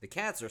The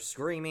cats are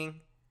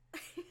screaming.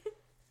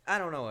 I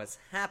don't know what's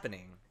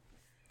happening.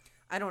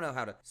 I don't know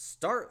how to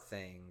start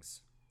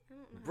things.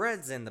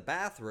 Bread's in the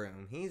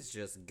bathroom. He's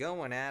just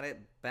going at it.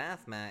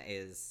 Bath mat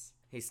is...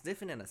 He's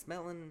sniffing and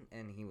smelling,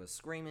 and he was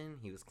screaming.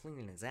 He was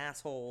cleaning his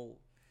asshole.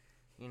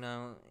 You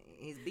know,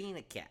 he's being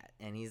a cat,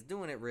 and he's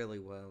doing it really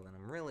well, and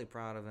I'm really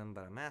proud of him,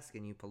 but I'm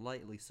asking you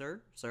politely,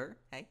 sir,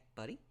 hey,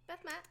 buddy.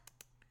 Bath mat.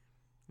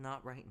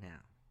 Not right now.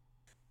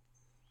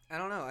 I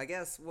don't know, I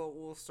guess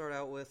we'll start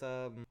out with,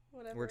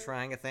 Whatever. we're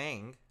trying a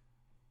thing.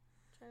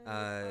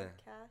 Trying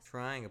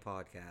Trying a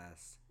podcast. a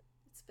podcast.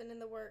 It's been in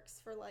the works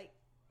for like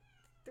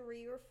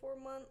 3 or 4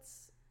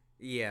 months.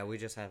 Yeah, we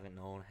just haven't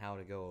known how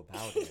to go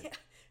about it. Yeah.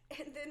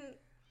 And then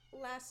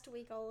last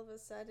week, all of a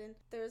sudden,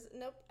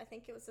 I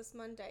think it was this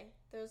Monday.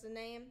 There was a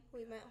name.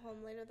 We went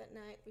home later that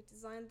night. We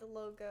designed the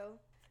logo.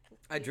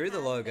 I drew the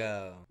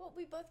logo. Well,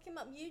 we both came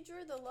up. You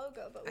drew the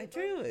logo, but I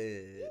drew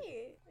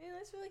it. Yeah,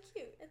 that's really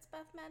cute. It's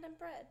Bath Mat and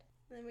Bread.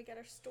 And then we got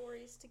our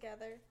stories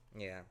together.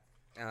 Yeah.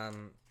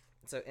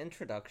 So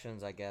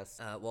introductions, I guess.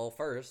 Well,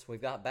 first,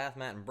 we've got Bath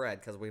Mat and Bread,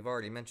 because we've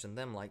already mentioned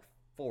them like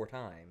 4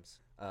 times.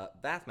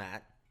 Bath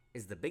Mat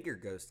is the bigger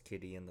ghost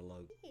kitty in the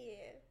logo. Yeah.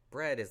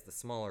 Bread is the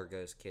smaller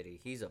ghost kitty.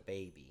 He's a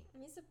baby.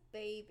 He's a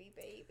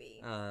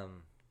baby.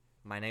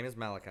 My name is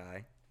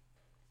Malachi.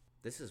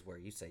 This is where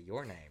you say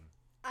your name.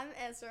 I'm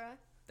Ezra.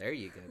 There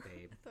you go,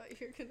 babe. I thought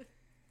you were gonna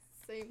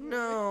say more.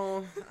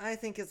 No, I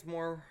think it's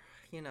more,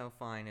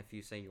 fine if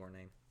you say your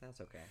name.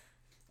 That's okay.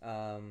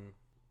 I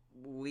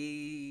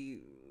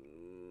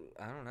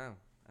don't know.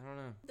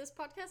 This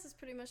podcast is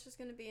pretty much just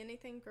gonna be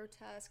anything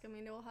grotesque. I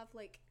mean, it will have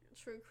like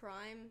true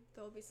crime.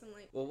 There will be some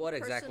like. Well, what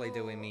exactly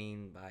do we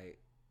mean by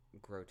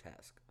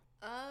grotesque?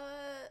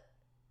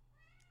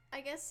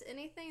 I guess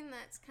anything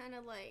that's kind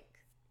of like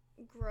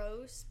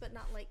gross, but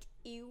not like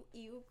ew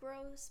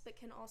gross, but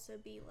can also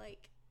be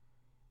like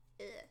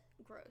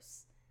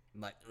gross.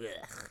 Like,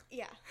 ugh.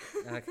 Yeah.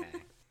 Okay.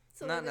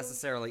 So Not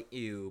necessarily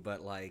ew,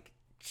 but like,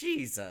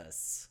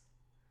 Jesus.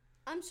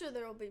 I'm sure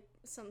there will be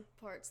some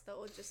parts that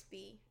will just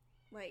be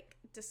like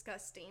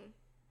disgusting.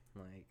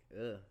 Like,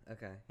 ugh.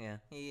 Okay. Yeah.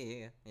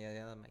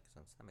 That makes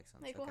sense.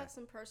 Like okay. we'll have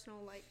some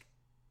personal like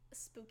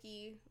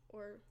spooky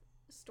or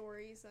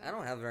stories. I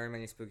don't have very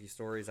many spooky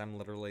stories. I'm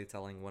literally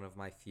telling one of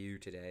my few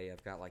today.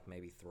 I've got like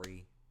maybe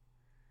 3.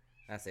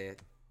 That's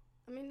it.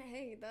 I mean,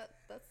 hey,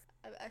 that's.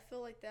 I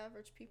feel like the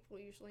average people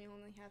usually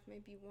only have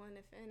maybe 1,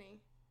 if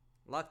any.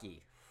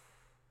 Lucky.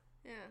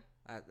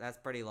 Yeah. That's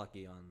pretty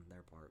lucky on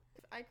their part.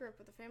 I grew up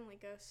with a family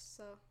ghost,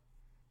 so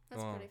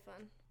that's Well, pretty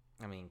fun.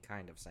 I mean,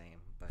 kind of same,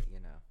 but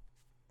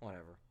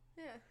whatever.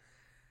 Yeah.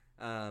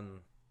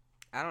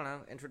 I don't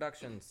know.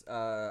 Introductions.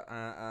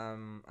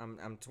 I'm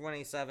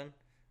 27.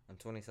 I'm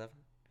 27.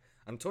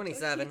 I'm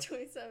 27.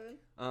 27.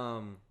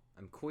 I'm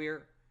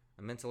queer.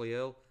 I'm mentally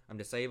ill. I'm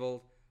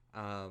disabled.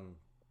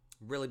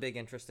 Really big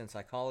interest in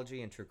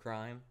psychology and true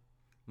crime,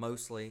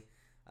 mostly.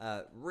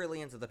 Really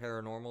into the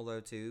paranormal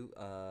though too.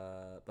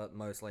 But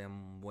mostly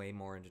I'm way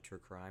more into true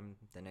crime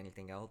than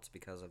anything else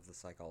because of the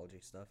psychology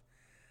stuff.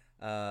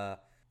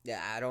 Yeah,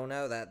 I don't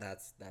know.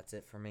 That's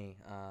it for me.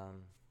 I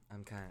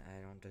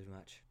don't do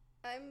much.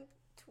 I'm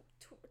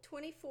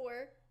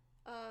 24.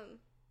 I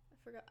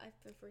forgot.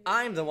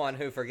 I'm the one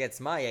who forgets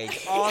my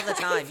age all the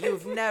time.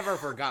 You've never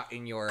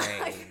forgotten your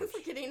age. I've been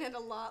forgetting it a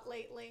lot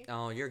lately.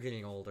 Oh, you're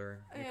getting older.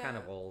 You're kind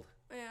of old.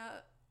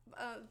 Yeah.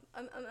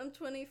 I'm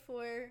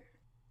 24.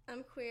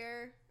 I'm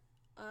queer.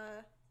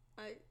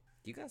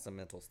 You got some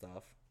mental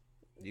stuff.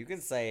 You can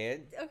say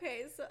it.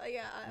 Okay, so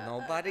yeah.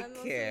 Nobody I'm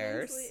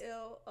cares. Also mentally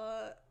ill.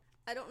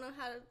 I don't know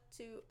how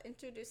to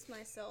introduce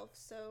myself,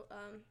 so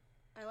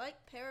I like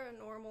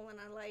paranormal and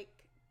I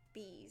like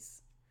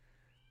bees.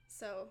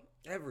 So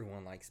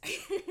everyone likes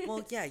bees.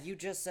 Well, yeah, you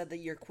just said that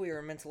you're queer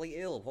and mentally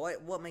ill.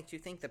 What makes you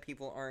think that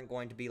people aren't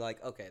going to be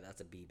like, okay,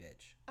 that's a bee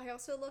bitch? I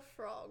also love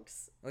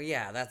frogs. Oh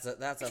yeah, that's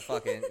a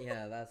fucking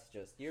yeah. That's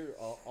just you're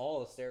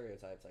all the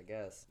stereotypes, I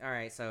guess. All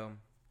right, so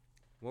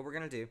what we're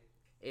gonna do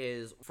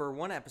is for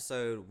one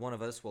episode, one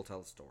of us will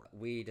tell a story.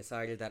 We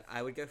decided that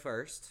I would go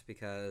first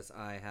because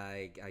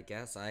I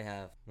guess I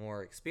have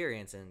more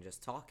experience in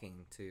just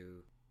talking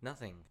to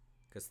nothing.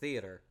 Because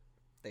theater,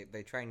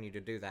 they train you to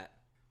do that.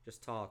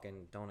 Just talk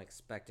and don't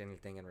expect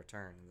anything in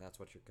return, and that's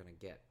what you're gonna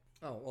get.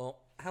 Oh,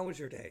 well, how was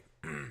your day?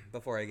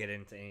 Before I get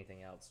into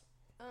anything else.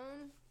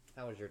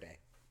 How was your day?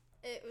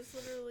 It was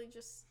literally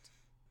just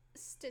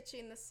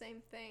stitching the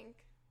same thing.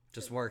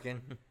 Just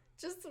working?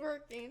 Just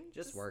working.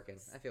 Just working.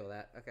 I feel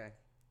that. Okay.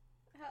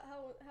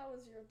 How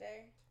was your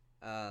day?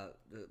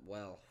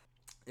 Well,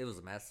 it was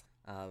a mess.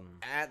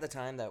 At the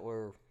time that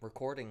we're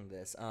recording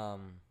this,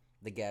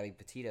 the Gabby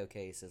Petito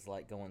case is,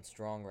 like, going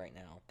strong right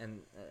now.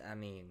 And, I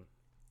mean...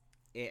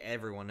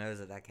 everyone knows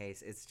that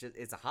case.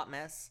 It's a hot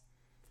mess.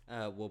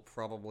 We'll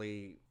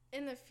probably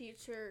in the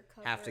future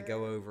have to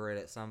go over it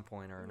at some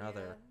point or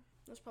another. Yeah,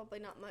 there's probably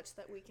not much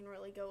that we can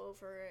really go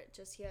over it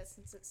just yet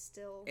since it's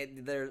still.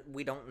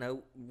 We don't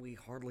know. We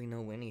hardly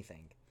know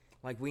anything.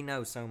 Like we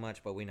know so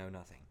much, but we know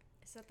nothing.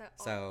 It's at that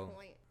odd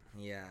point.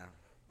 Yeah,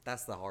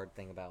 that's the hard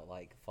thing about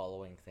like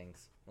following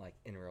things. like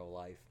in real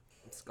life.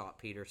 Scott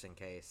Peterson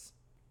case.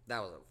 That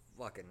was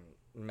a fucking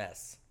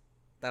mess.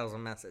 That was a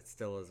mess. It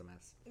still is a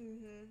mess.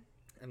 Mm-hmm.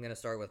 I'm gonna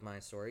start with my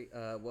story.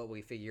 What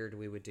we figured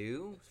we would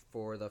do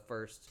for the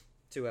first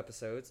 2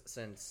 episodes,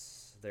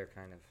 since they're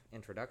kind of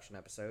introduction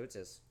episodes,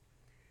 is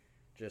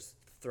just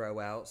throw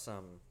out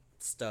some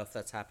stuff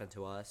that's happened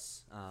to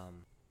us.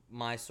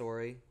 My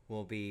story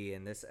will be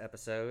in this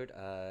episode.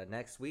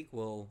 Next week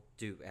we'll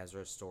do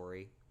Ezra's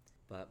story,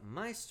 but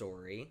my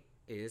story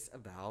is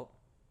about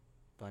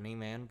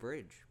Bunnyman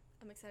Bridge.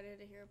 I'm excited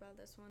to hear about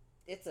this one.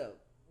 It's a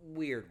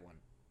weird one.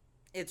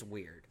 It's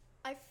weird.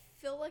 I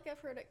feel like I've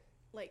heard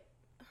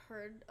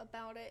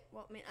about it.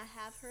 Well, I mean, I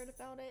have heard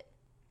about it,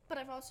 but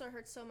I've also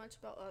heard so much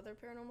about other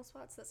paranormal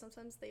spots that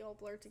sometimes they all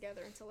blur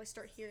together until I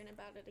start hearing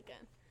about it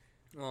again.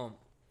 Well,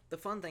 the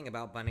fun thing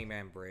about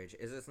Bunnyman Bridge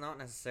is it's not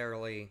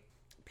necessarily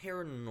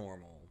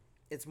paranormal.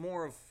 It's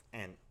more of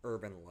an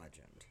urban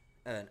legend.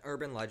 An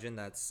urban legend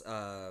that's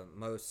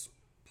most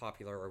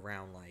popular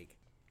around, like,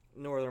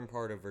 northern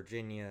part of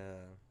Virginia,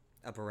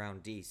 up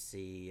around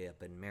D.C.,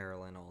 up in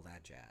Maryland, all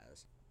that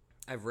jazz.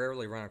 I've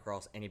rarely run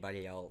across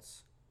anybody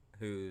else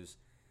who's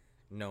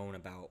known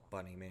about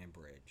Bunnyman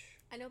Bridge.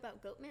 I know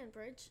about Goatman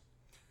Bridge.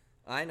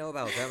 I know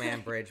about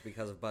Goatman Bridge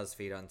because of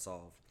BuzzFeed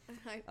Unsolved.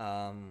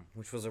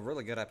 Which was a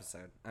really good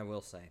episode, I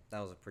will say.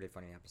 That was a pretty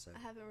funny episode. I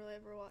haven't really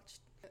ever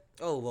watched it.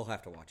 Oh, we'll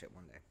have to watch it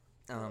one day.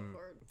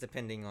 Lord.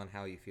 Depending on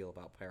how you feel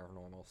about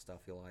paranormal stuff,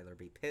 you'll either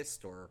be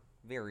pissed or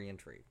very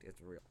intrigued. It's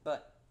real.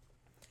 But,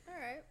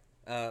 Alright.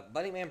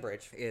 Bunnyman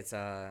Bridge, it's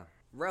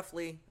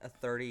roughly a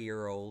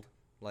 30-year-old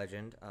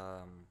legend.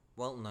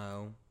 Well,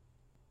 no.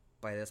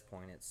 By this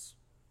point, it's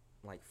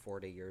like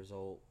 40 years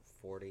old.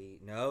 40.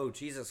 No,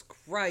 Jesus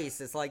Christ,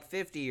 it's like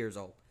 50 years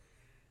old.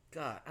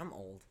 God, I'm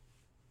old.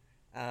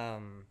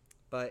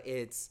 But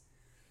it's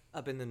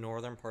up in the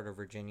northern part of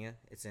Virginia.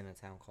 It's in a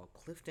town called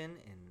Clifton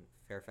in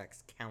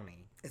Fairfax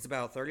County. It's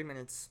about 30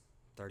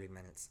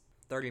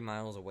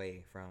 miles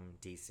away from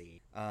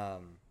DC.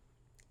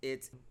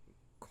 It's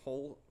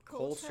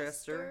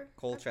Colchester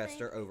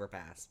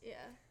Overpass. Yeah.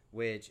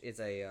 Which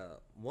is a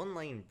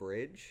one-lane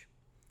bridge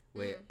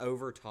with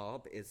over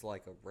top is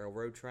like a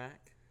railroad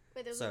track.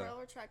 Wait, there's a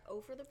railroad track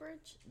over the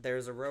bridge?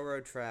 There's a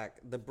railroad track.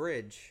 The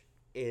bridge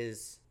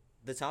is...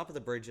 The top of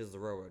the bridge is the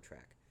railroad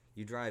track.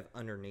 You drive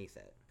underneath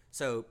it.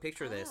 So,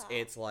 picture this.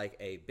 It's like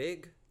a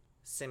big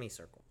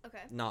semicircle.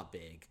 Okay. Not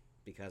big,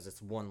 because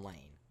it's one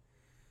lane.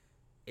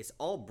 It's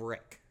all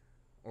brick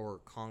or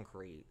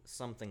concrete,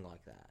 something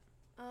like that.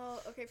 Oh,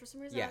 okay. For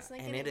some reason, I was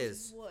thinking it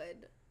was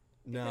wood.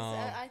 No.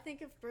 Because I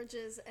think of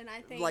bridges, and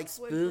I think like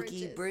wood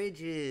spooky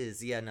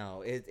bridges. Yeah,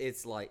 no.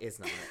 It's like, it's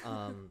not.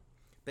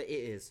 But it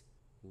is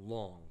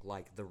long.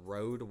 Like, the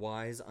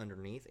road-wise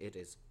underneath, it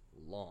is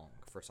long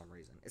for some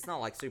reason. It's not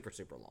like super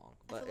long,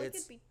 but I feel like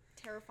it'd be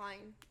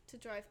terrifying to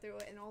drive through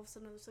it and all of a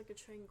sudden there's like a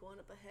train going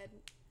up ahead.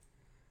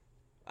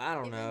 I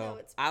don't know.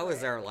 I was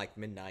there at like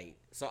midnight,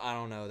 so I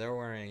don't know. There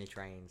weren't any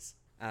trains.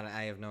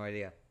 I have no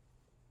idea.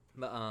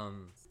 But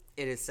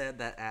it is said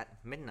that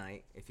at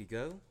midnight, if you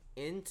go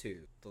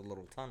into the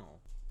little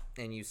tunnel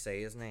and you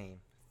say his name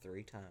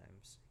 3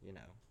 times, you know,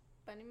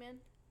 Bunnyman,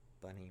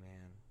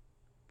 Bunnyman,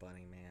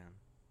 Bunnyman,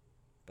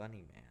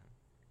 Bunnyman,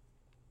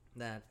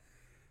 that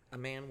a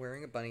man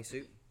wearing a bunny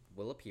suit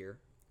will appear.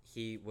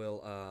 He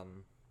will,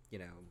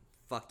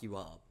 fuck you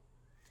up.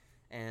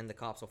 And the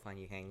cops will find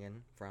you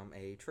hanging from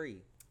a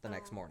tree the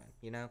next morning,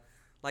 you know?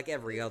 Like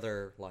every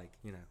other,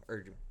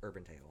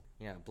 urban tale.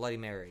 You know, Bloody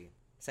Mary,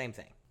 same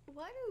thing.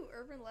 Why do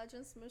urban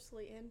legends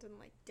mostly end in,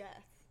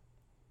 death?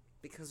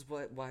 Because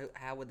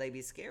how would they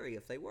be scary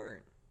if they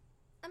weren't?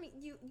 I mean,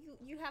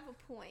 you have a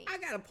point. I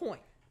got a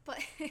point. But...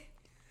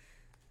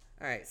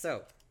 Alright,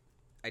 so...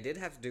 I did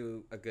have to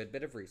do a good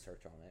bit of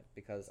research on it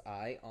because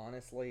I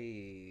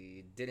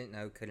honestly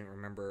couldn't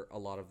remember a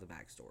lot of the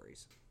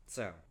backstories.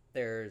 So,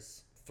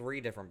 there's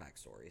 3 different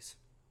backstories,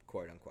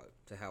 quote unquote,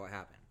 to how it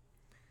happened.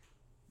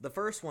 The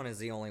first one is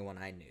the only one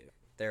I knew.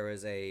 There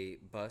was a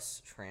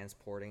bus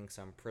transporting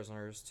some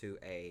prisoners to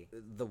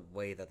the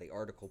way that the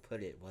article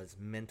put it was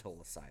mental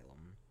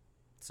asylum,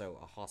 so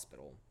a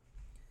hospital.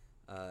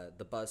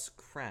 The bus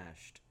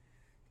crashed,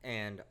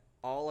 and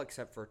all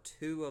except for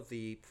 2 of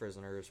the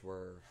prisoners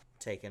were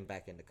taken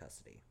back into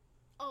custody.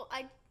 Oh,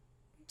 I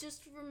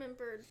just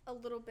remembered a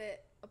little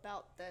bit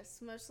about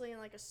this, mostly in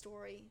a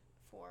story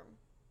form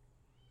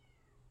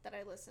that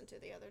I listened to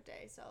the other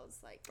day. So I was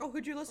like, "Oh,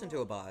 who'd you listen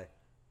to it by?"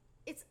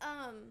 It's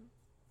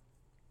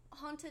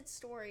Haunted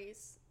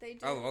Stories. They do.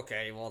 Oh,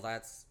 okay. Well,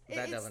 that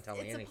doesn't tell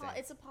me anything.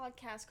 It's a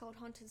podcast called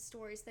Haunted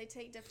Stories. They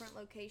take different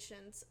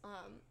locations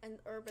and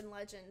urban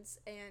legends,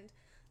 and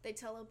they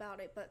tell about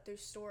it, but through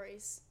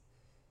stories.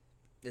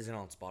 Is it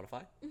on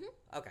Spotify?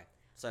 Mm-hmm. Okay.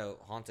 So,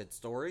 Haunted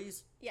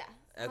Stories? Yeah.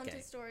 Okay.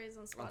 Haunted Stories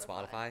on Spotify.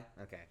 On Spotify?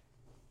 Okay.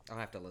 I'll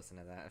have to listen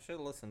to that. I should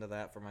have listened to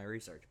that for my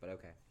research, but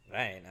okay.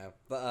 I ain't know.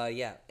 But,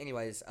 yeah.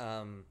 Anyways,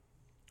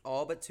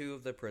 all but 2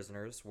 of the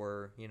prisoners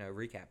were,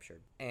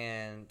 recaptured.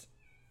 And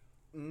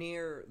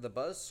near the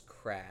bus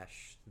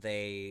crash,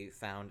 they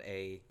found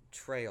a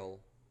trail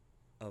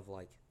of,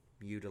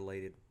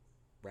 mutilated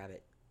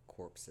rabbit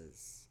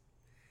corpses.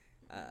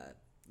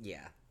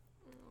 Yeah.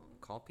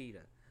 Call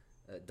PETA.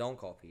 Don't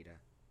call PETA.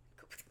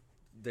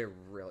 They're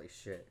really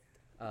shit.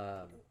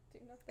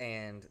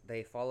 And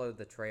they followed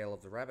the trail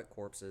of the rabbit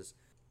corpses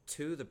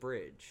to the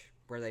bridge,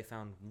 where they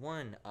found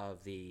one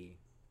of the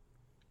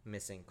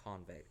missing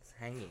convicts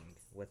hanging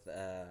with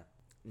a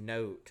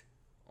note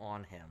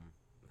on him.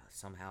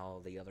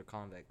 Somehow the other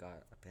convict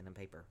got a pen and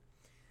paper.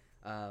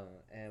 And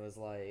it was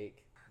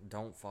like,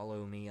 "Don't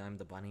follow me, I'm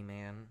the bunny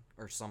man,"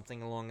 or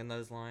something along in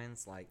those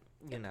lines. Like,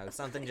 you know,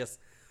 something just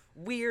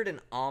weird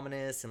and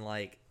ominous and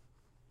like,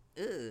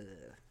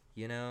 ugh,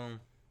 you know,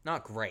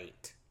 not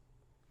great.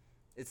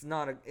 It's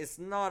not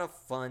a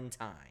fun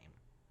time.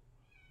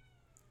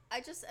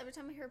 Every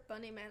time I hear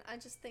Bunny Man, I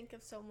just think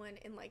of someone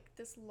in like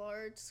this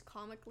large,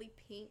 comically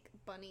pink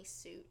bunny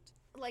suit.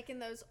 Like in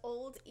those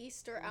old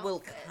Easter outfits.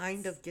 We'll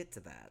kind of get to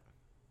that.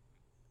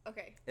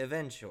 Okay.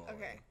 Eventually.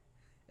 Okay.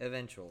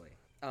 Eventually.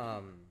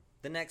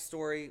 The next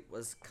story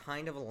was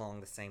kind of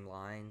along the same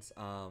lines.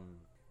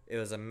 It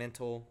was a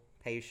mental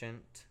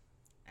patient,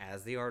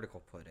 as the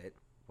article put it,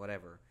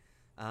 whatever,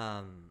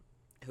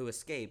 who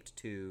escaped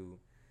to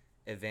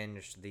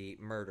avenge the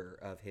murder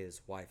of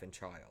his wife and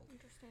child.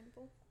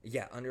 Understandable.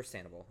 Yeah,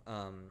 understandable.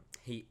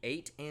 He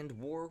ate and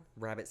wore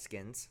rabbit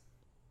skins.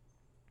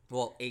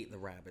 Well, ate the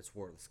rabbits,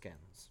 wore the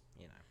skins,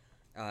 you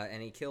know.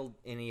 And he killed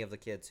any of the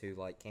kids who,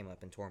 like, came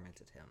up and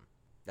tormented him.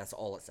 That's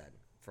all it said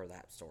for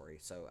that story.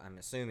 So I'm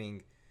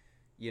assuming,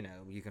 you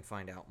know, you can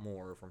find out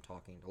more from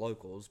talking to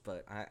locals,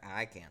 but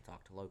I can't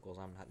talk to locals.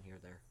 I'm not near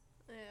there.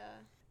 Yeah.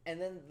 And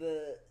then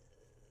the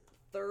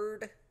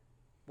third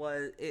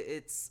was,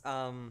 it's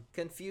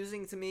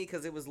confusing to me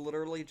because it was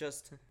literally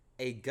just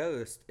a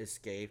ghost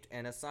escaped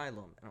an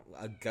asylum.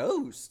 A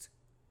ghost?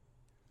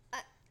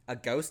 A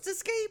ghost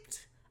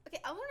escaped? Okay,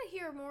 I want to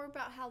hear more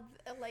about how,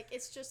 like,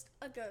 it's just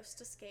a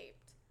ghost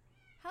escaped.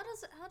 How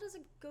does a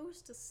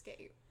ghost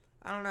escape?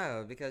 I don't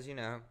know, because, you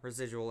know,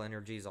 residual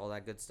energies, all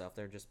that good stuff,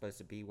 they're just supposed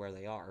to be where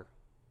they are.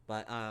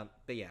 But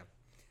yeah,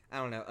 I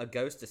don't know, a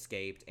ghost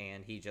escaped,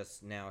 and he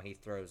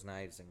throws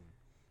knives and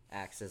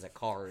axes at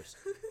cars,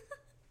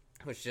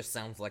 which just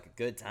sounds like a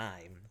good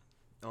time,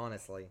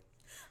 honestly.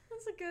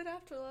 That's a good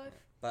afterlife.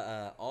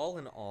 But all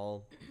in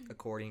all,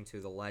 according to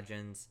the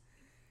legends,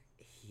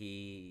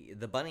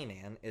 the Bunny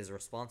Man is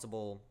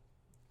responsible,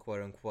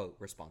 quote unquote,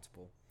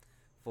 responsible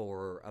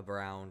for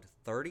around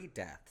 30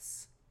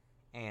 deaths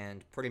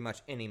and pretty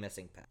much any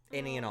missing pet.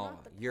 Any and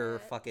all. Your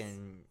pets.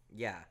 fucking,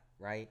 yeah,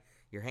 right?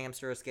 Your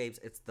hamster escapes,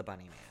 it's the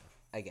Bunny Man,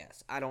 I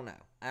guess. I don't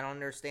know. I don't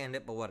understand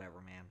it, but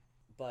whatever, man.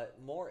 But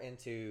more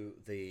into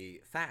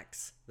the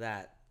facts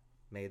that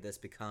made this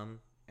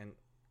become an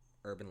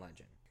urban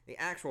legend. The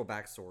actual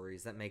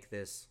backstories that make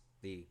this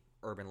the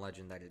urban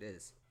legend that it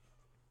is.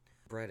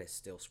 Brett is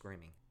still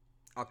screaming.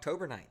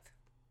 October 9th,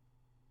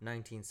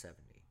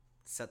 1970.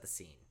 Set the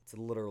scene. It's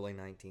literally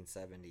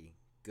 1970.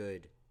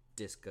 Good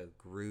disco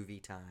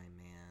groovy time,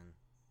 man.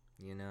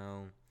 You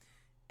know,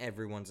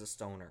 everyone's a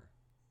stoner.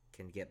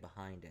 Can get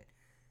behind it.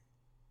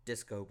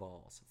 Disco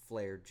balls,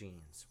 flared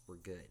jeans were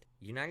good.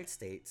 United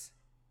States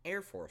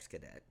Air Force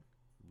cadet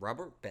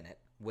Robert Bennett,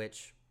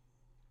 which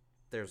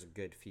there's a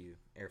good few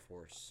Air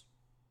Force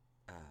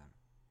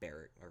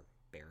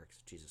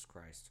barracks, Jesus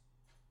Christ.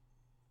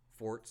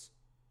 Forts.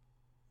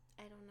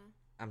 I don't know.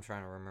 I'm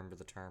trying to remember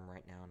the term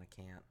right now and I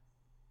can't.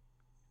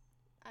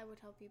 I would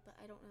help you, but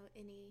I don't know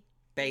any.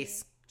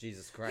 Base.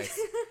 Jesus Christ.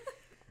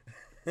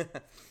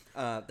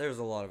 There's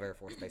a lot of Air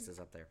Force bases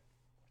up there.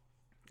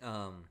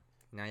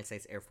 United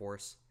States Air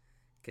Force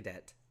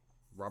cadet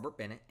Robert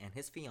Bennett and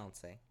his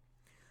fiance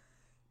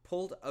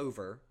pulled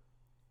over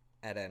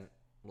at an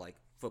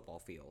football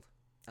field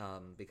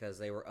because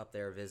they were up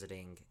there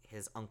visiting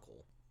his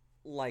uncle.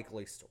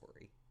 Likely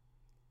story.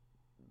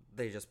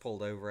 They just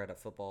pulled over at a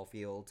football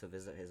field to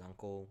visit his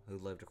uncle who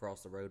lived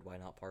across the road. Why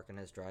not park in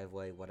his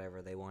driveway?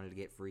 Whatever. They wanted to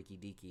get freaky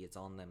deaky. It's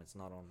on them. It's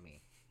not on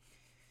me.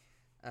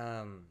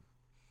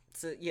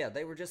 So yeah,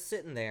 they were just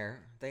sitting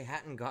there. They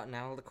hadn't gotten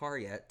out of the car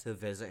yet to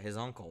visit his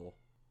uncle.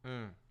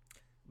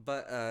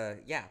 But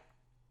yeah,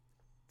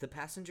 the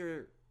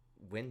passenger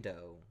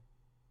window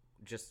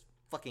just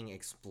fucking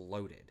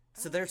exploded.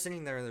 So they're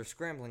sitting there and they're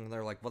scrambling and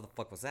they're like, what the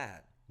fuck was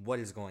that? What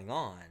is going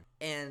on?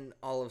 And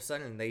all of a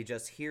sudden they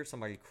just hear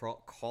somebody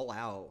call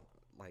out,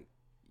 like,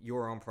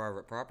 you're on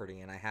private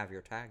property and I have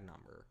your tag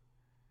number.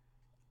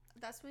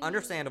 That's when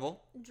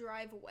Understandable. you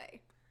drive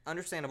away.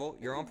 Understandable.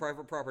 You're on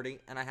private property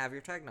and I have your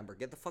tag number.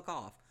 Get the fuck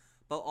off.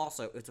 But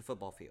also, it's a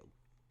football field.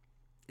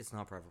 It's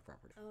not private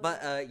property. Oh.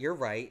 But you're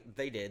right.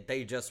 They did.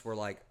 They just were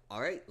like,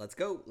 all right, let's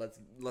go. Let's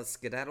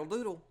skedaddle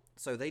doodle.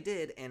 So they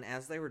did. And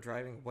as they were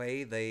driving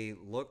away, they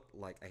looked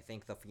like, I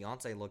think the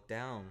fiance looked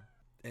down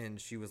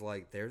and she was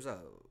like, there's a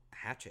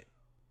hatchet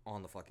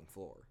on the fucking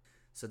floor.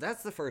 So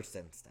that's the first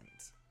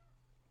instance.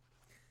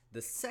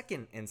 The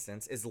second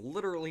instance is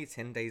literally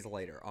 10 days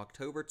later,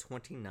 October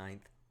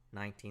 29th,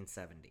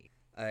 1970.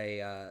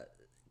 A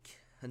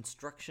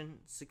construction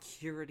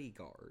security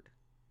guard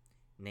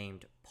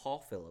named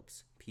Paul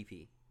Phillips,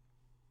 PP.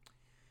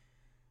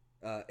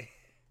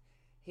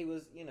 he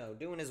was,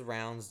 doing his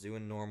rounds,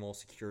 doing normal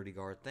security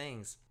guard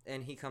things,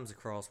 and he comes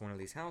across one of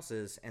these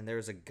houses, and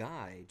there's a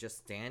guy just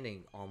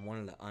standing on one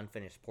of the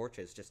unfinished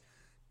porches, just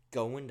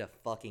going to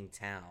fucking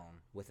town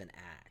with an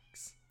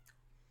axe.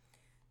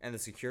 And the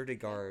security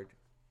guard,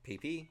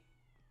 PP,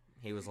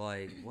 he was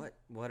like,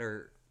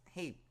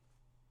 hey,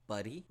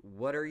 buddy,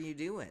 what are you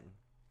doing?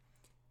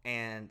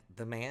 And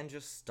the man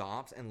just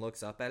stops and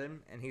looks up at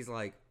him, and he's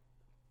like,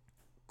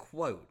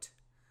 quote,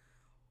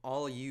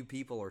 all you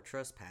people are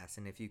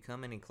trespassing. If you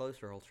come any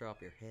closer, I'll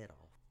chop your head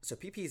off. So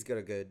PP's got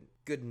a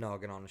good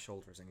noggin on his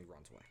shoulders, and he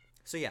runs away.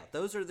 So yeah,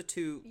 those are the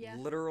two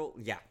literal...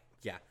 Yeah.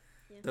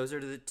 Those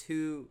are the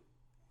two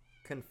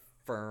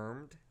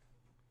confirmed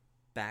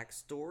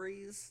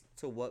backstories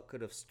to what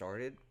could have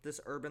started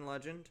this urban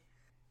legend.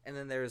 And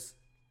then there's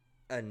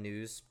a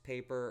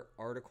newspaper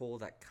article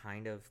that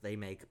kind of they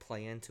make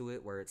play into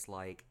it, where it's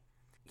like,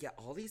 yeah,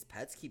 all these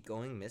pets keep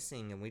going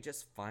missing, and we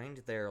just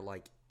find their,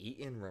 like,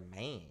 eaten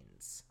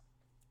remains.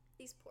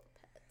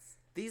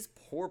 These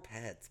poor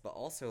pets, but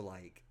also,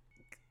 like,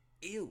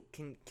 ew,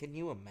 can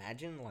you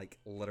imagine, like,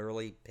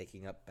 literally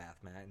picking up bath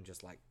mat and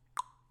just, like...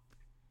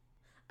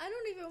 I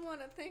don't even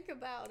want to think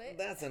about it.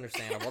 That's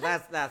understandable.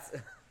 that's...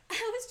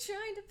 I was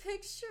trying to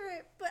picture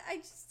it, but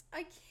I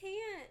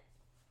can't.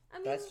 I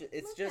mean,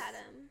 look at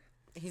him.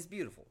 He's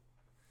beautiful.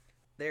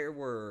 There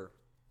were,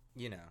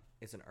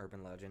 it's an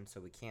urban legend, so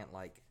we can't,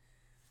 like,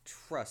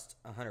 trust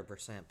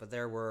 100%, but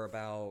there were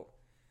about,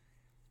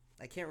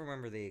 I can't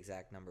remember the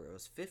exact number. It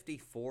was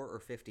 54 or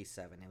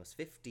 57. It was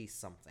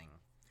 50-something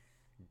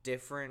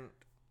different,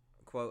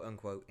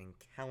 quote-unquote,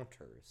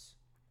 encounters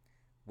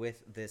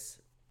with this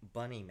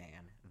bunny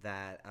man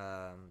that,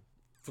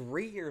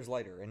 3 years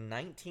later, in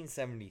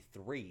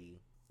 1973,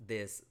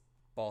 this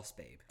boss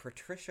babe,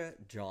 Patricia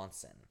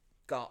Johnson,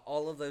 got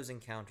all of those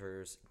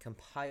encounters,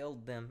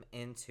 compiled them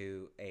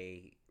into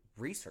a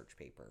research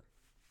paper.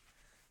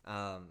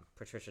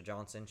 Patricia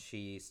Johnson,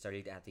 she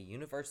studied at the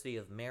University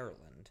of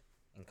Maryland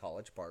in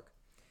College Park,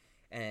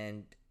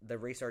 and the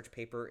research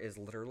paper is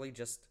literally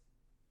just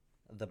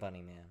the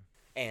bunny man.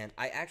 And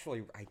I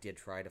did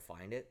try to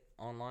find it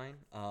online.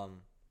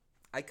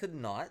 I could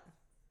not.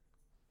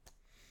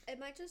 It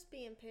might just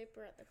be in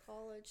paper at the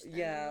college.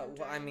 Yeah,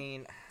 well, I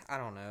mean, I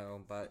don't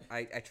know, but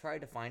I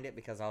tried to find it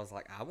because I was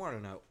like, I want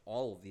to know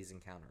all of these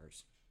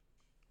encounters,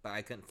 but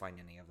I couldn't find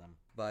any of them.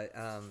 But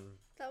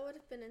that would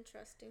have been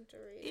interesting to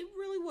read. It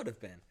really would have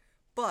been.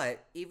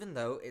 But even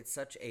though it's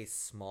such a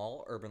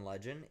small urban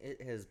legend,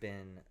 it has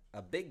been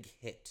a big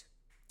hit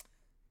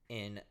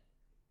in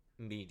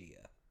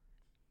media.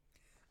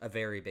 A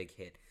very big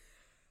hit.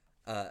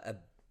 A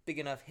big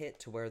enough hit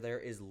to where there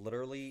is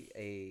literally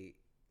a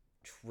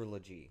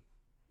trilogy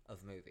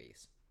of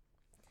movies.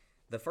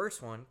 The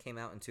first one came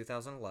out in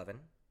 2011.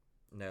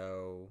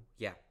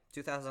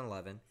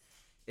 2011.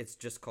 It's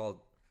just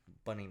called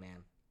Bunny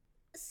Man.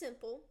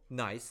 Simple.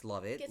 Nice,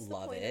 love it. Gets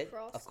love the point it.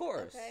 Across. Of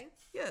course. Okay.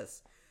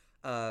 Yes.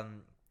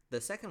 The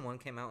second one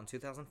came out in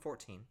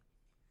 2014.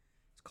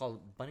 It's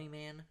called Bunny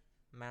Man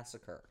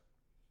Massacre.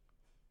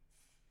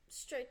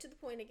 Straight to the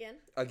point again.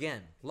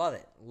 Again, love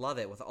it. Love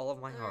it with all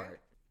of my heart. Right.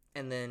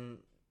 And then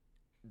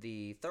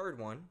the third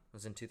one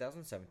was in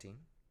 2017.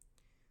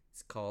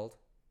 It's called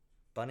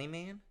Bunny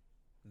Man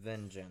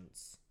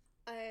Vengeance.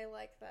 I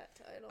like that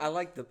title. I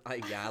like the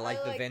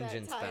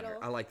Vengeance better.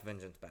 I like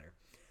Vengeance better.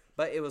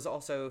 But it was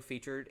also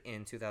featured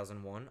in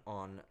 2001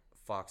 on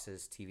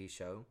Fox's TV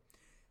show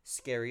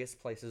Scariest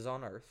Places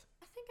on Earth.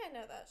 I think I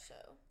know that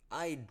show.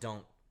 I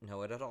don't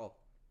know it at all.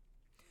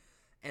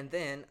 And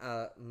then,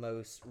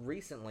 most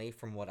recently,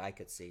 from what I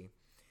could see,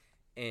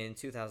 in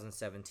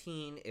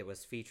 2017, it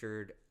was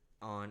featured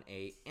on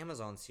a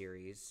Amazon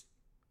series.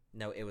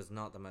 No, it was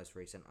not the most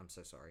recent. I'm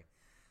so sorry.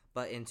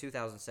 But in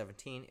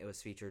 2017, it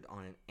was featured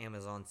on an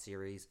Amazon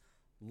series,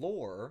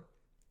 Lore,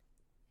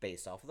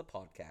 based off of the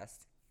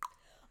podcast.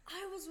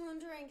 I was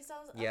wondering, because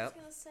I was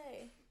going to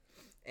say.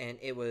 And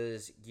it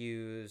was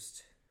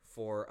used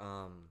for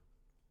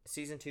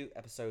Season 2,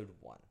 Episode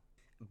 1.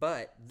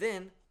 But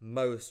then,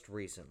 most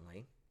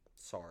recently,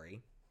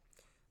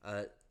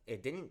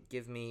 it didn't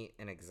give me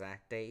an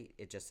exact date.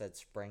 It just said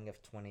spring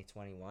of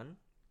 2021.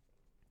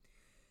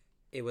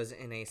 It was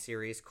in a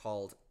series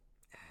called,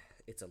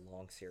 it's a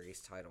long series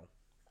title.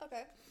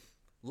 Okay.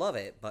 Love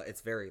it, but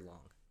it's very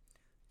long.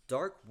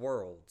 Dark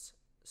Worlds,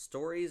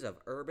 Stories of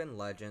Urban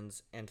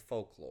Legends and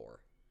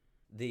Folklore.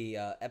 The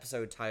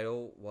episode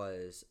title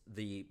was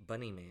The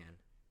Bunny Man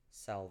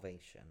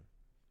Salvation.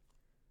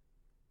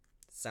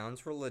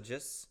 Sounds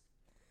religious.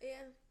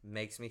 Yeah.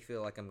 Makes me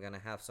feel like I'm going to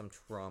have some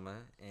trauma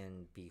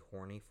and be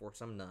horny for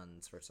some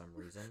nuns for some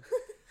reason.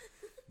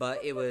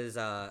 But it was,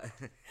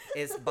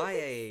 it's by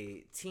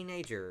a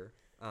teenager.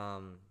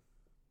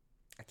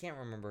 I can't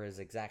remember his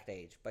exact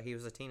age, but he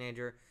was a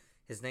teenager.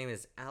 His name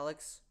is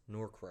Alex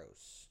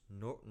Norcross.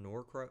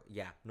 Norcross?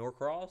 Yeah,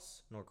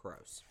 Norcross?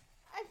 Norcross.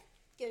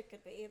 It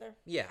could be either.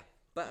 Yeah,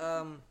 but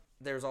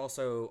there's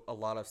also a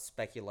lot of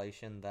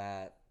speculation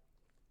that,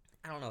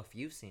 I don't know if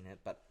you've seen it,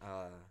 but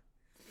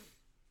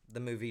the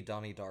movie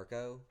Donnie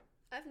Darko.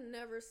 I've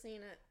never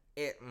seen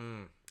it.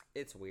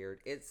 It's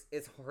weird. It's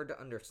hard to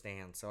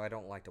understand, so I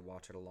don't like to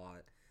watch it a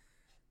lot.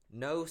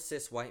 No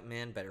cis white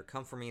men better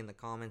come for me in the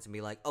comments and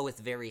be like, "Oh,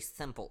 it's very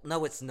simple."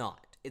 No, it's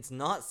not. It's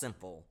not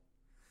simple.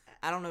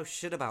 I don't know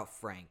shit about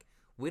Frank.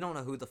 We don't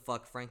know who the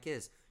fuck Frank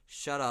is.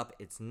 Shut up.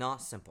 It's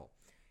not simple.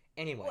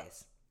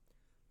 Anyways.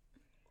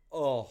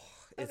 Oh,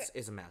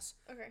 it's a mess.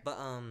 Okay. But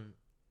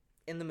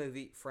in the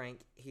movie,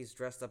 Frank, he's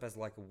dressed up as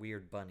like a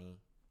weird bunny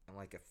and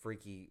like a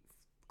freaky,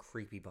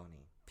 creepy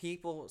bunny.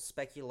 People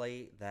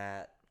speculate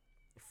that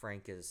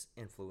Frank is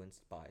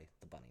influenced by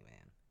the Bunny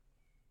Man.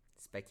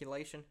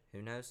 Speculation?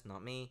 Who knows?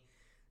 Not me.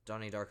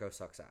 Donnie Darko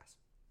sucks ass.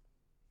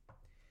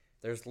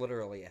 There's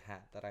literally a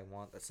hat that I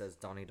want that says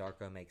Donnie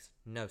Darko makes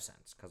no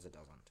sense, because it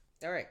doesn't.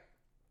 Alright.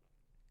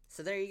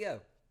 So there you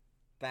go.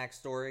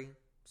 Backstory,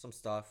 some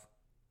stuff.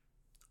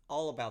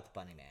 All about the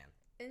Bunny Man.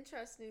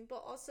 Interesting,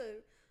 but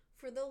also,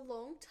 for the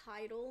long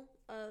title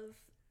of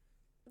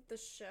the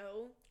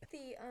show,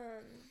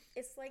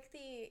 it's like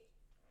the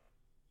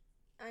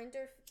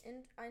Einterfeld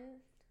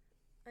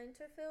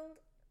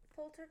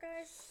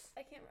poltergeist.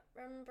 I can't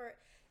remember.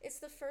 It's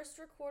the first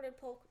recorded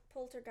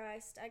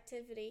poltergeist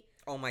activity.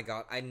 Oh my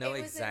god, I know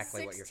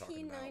exactly what you're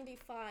talking about. It was in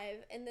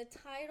 1695, and the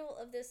title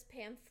of this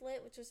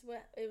pamphlet, which is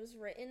what it was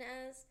written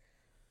as,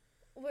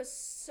 was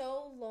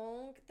so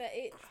long that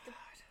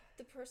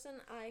the person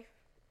I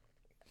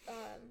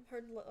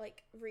heard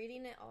like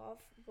reading it off,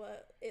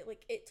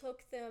 it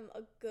took them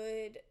a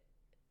good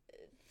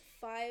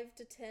 5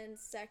 to 10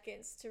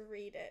 seconds to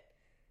read it.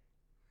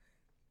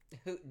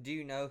 Who do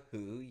you know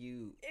who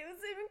you? It was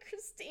even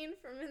Christine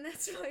from, and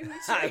that's why we.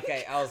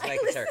 Okay, I was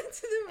making sure. To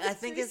the I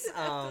think it's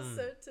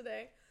episode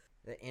today.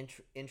 The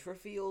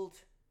intrafield.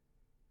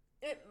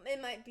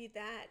 It might be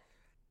that.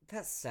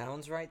 That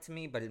sounds right to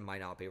me, but it might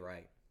not be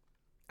right.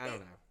 I don't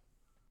know.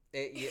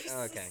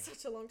 Okay.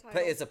 Such a long time.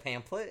 But it's a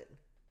pamphlet.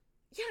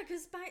 Yeah,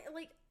 because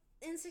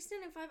in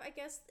 1695, I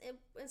guess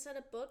instead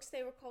of books,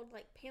 they were called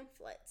like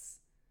pamphlets,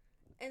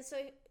 and so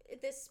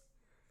this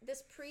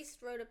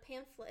priest wrote a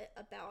pamphlet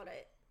about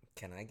it.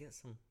 Can I get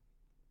some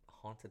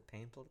haunted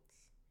pamphlets?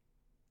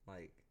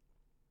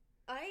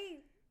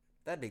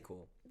 That'd be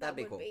cool. That'd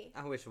be cool.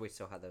 I wish we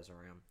still had those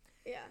around.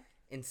 Yeah.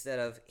 Instead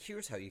of,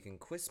 here's how you can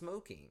quit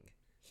smoking.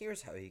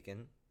 Here's how you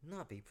can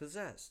not be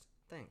possessed.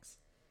 Thanks.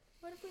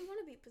 What if we want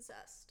to be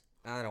possessed?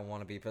 I don't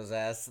want to be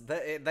possessed.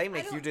 They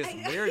make you do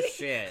some weird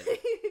shit.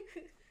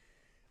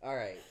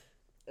 Alright.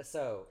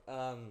 So,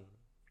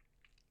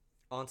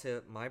 on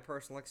to my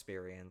personal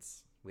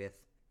experience with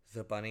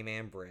the Bunny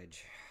Man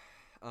Bridge.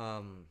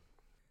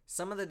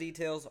 Some of the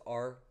details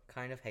are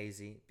kind of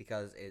hazy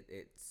because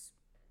it's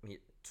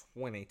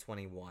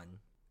 2021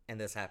 and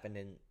this happened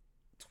in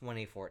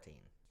 2014.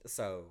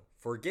 So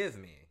forgive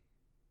me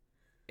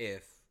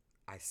if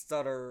I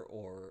stutter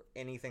or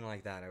anything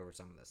like that over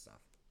some of this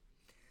stuff.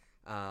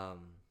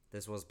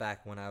 This was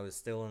back when I was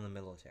still in the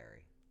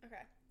military.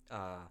 Okay.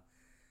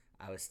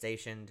 I was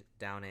stationed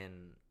down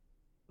in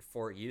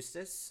Fort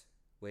Eustis,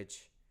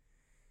 which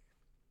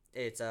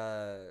it's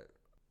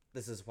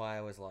this is why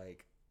I was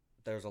like,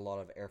 there's a lot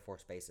of Air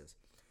Force bases,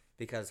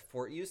 because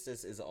Fort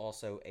Eustis is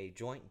also a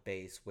joint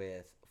base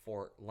with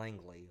Fort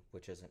Langley,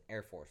 which is an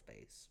Air Force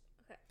base.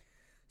 Okay.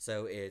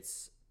 So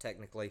it's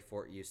technically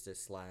Fort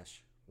Eustis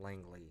 /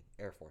 Langley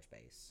Air Force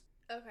Base.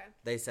 Okay.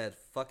 They said,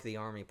 fuck the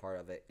Army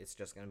part of it. It's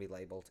just going to be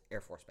labeled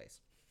Air Force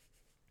Base.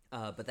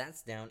 But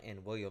that's down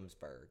in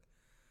Williamsburg,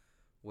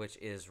 which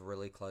is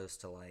really close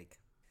to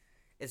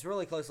it's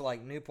really close to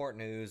Newport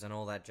News and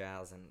all that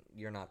jazz, and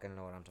you're not going to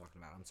know what I'm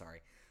talking about. I'm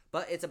sorry.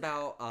 But it's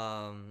about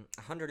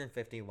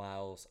 150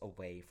 miles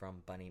away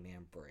from Bunny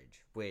Man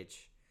Bridge,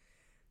 which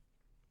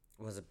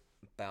was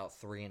about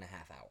 3.5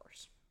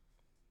 hours.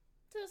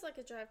 So it was like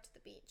a drive to the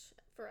beach,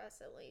 for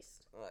us at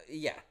least.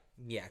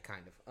 Yeah,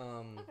 kind of.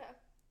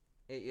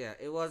 Okay.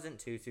 It wasn't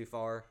too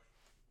far.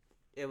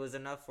 It was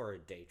enough for a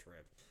day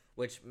trip,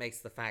 which makes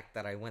the fact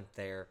that I went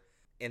there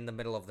in the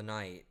middle of the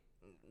night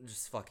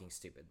just fucking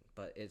stupid.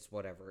 But it's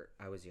whatever.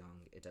 I was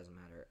young. It doesn't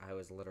matter. I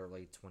was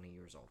literally 20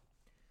 years old.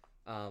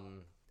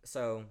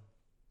 So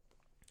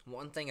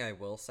one thing I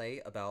will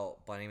say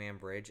about Bunny Man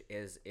Bridge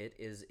is it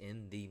is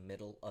in the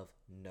middle of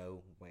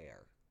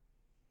nowhere.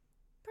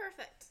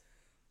 Perfect.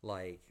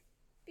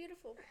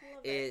 Beautiful.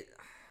 Love it.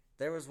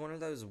 There was one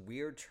of those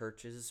weird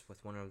churches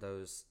with one of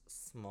those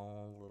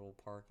small little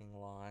parking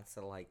lots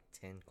that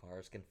 10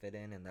 cars can fit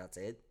in, and that's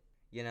it.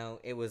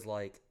 It was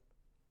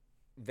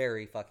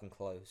very fucking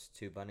close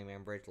to Bunny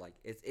Man Bridge.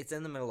 It's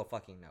in the middle of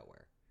fucking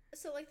nowhere.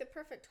 So the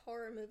perfect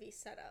horror movie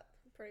setup.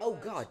 Oh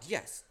god,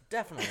 yes,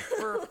 definitely,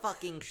 for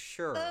fucking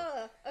sure.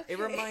 Okay. It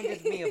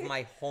reminded me of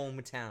my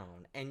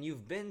hometown, and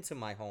you've been to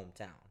my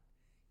hometown,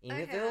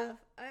 Enidville.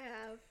 I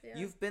have. Yeah.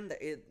 You've been there.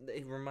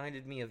 It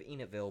reminded me of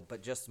Enidville,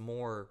 but just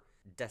more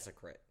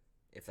desecrate,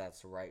 if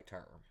that's the right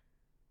term.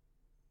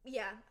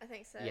 Yeah, I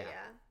think so. Yeah.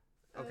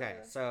 Okay,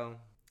 so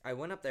I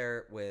went up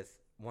there with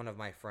one of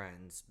my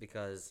friends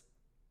because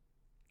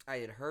I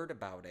had heard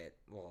about it.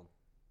 Well,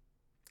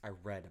 I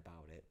read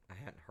about it. I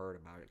hadn't heard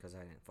about it because I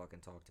didn't fucking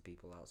talk to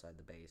people outside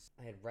the base.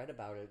 I had read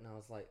about it and I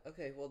was like,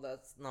 okay, well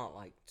that's not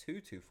like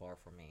too far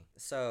from me.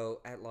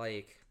 So at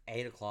like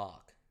 8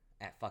 o'clock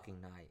at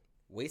fucking night,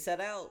 we set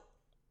out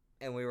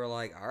and we were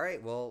like, all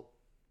right, well,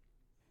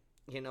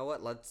 you know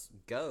what? Let's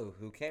go.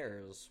 Who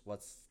cares?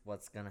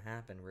 What's gonna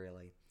happen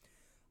really?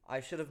 I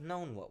should have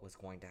known what was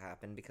going to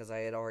happen because I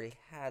had already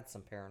had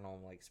some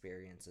paranormal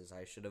experiences.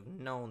 I should have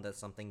known that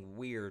something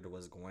weird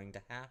was going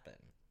to happen.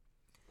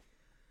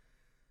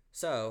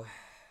 So,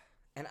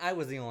 and I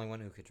was the only one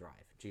who could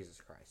drive. Jesus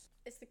Christ.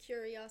 It's the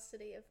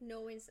curiosity of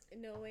knowing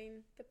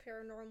the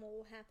paranormal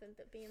will happen,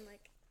 but being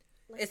like,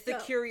 it's the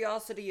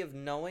curiosity of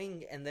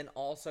knowing, and then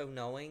also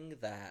knowing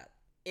that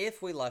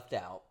if we left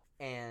out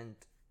and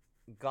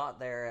got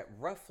there at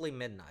roughly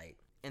midnight,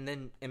 and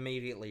then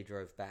immediately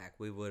drove back,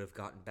 we would have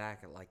gotten back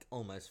at like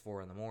almost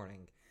 4 in the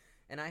morning.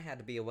 And I had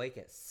to be awake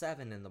at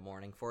 7 in the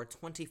morning for a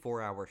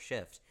 24-hour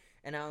shift.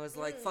 And I was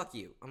like, fuck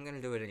you. I'm going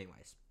to do it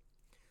anyways.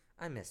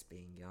 I miss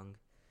being young.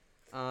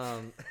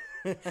 I'm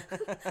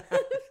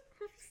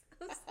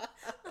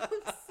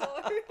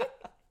sorry.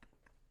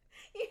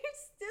 You're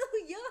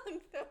still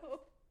young, though.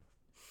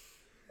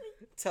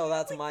 Tell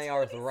that to my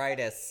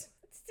arthritis.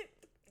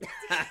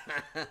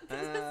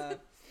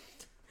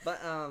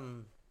 But,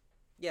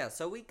 yeah,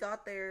 so we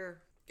got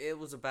there. It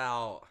was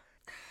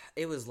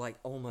like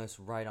almost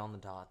right on the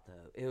dot,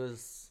 though. It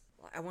was,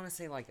 I want to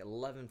say like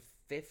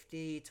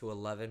 11:50 to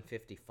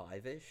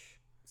 11:55-ish.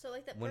 So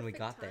like that when we perfect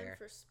got time there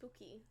for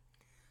spooky.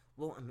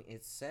 Well, I mean,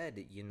 it said,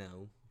 you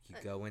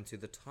go into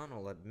the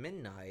tunnel at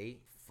midnight,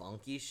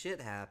 funky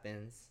shit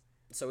happens.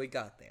 So we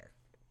got there.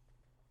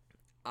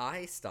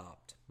 I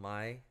stopped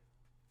my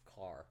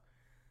car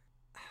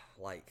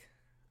like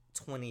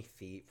 20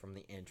 feet from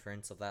the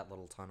entrance of that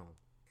little tunnel.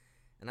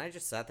 And I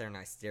just sat there and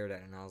I stared at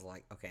it and I was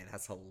like, okay,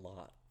 that's a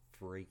lot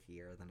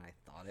freakier than I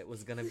thought it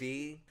was gonna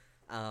be.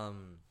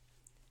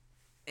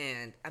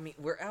 And I mean,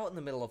 we're out in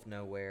the middle of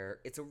nowhere.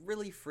 It's a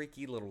really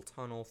freaky little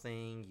tunnel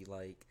thing.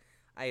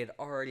 I had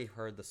already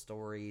heard the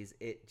stories.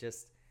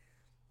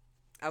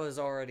 I was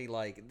already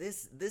like,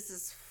 this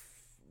is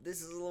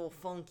a little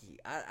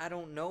funky. I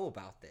don't know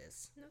about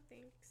this. No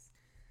thanks.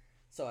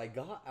 So I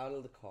got out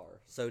of the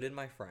car. So did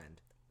my friend.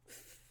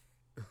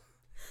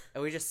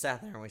 And we just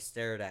sat there and we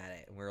stared at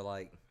it. And we were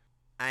like,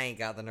 I ain't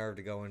got the nerve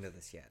to go into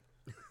this yet.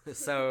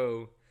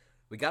 So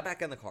we got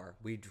back in the car.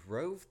 We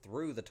drove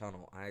through the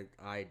tunnel. I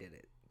did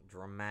it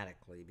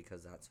dramatically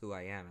because that's who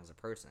I am as a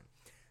person.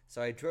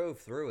 So I drove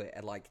through it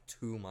at like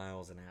 2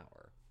 miles an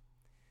hour.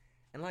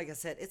 And like I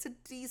said, it's a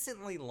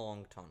decently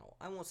long tunnel.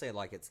 I won't say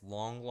like it's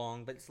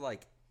long, but it's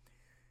like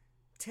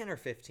 10 or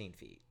 15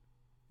 feet.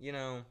 You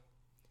know?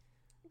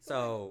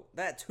 So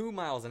that 2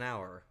 miles an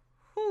hour,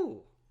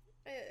 whew.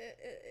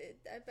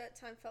 I bet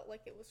time felt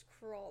like it was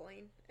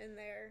crawling in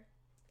there.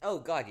 Oh,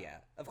 God, yeah.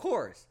 Of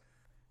course.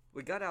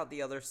 We got out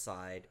the other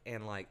side,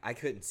 and, like, I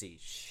couldn't see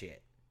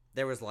shit.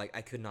 There was, like,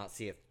 I could not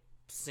see a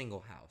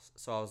single house.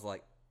 So I was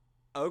like,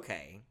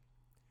 okay.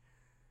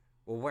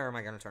 Well, where am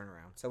I going to turn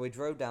around? So we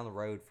drove down the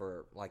road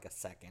for, like, a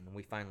second, and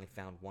we finally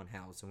found one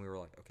house, and we were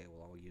like, okay,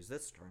 well, I'll use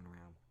this to turn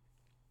around.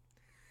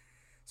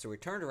 So we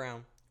turned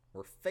around.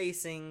 We're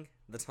facing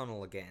the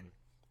tunnel again,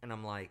 and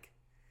I'm like,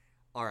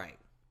 all right.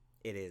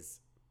 It is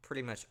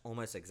pretty much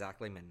almost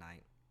exactly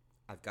midnight.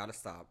 I've got to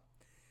stop.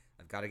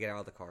 I've got to get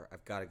out of the car.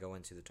 I've got to go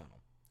into the tunnel.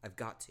 I've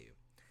got to.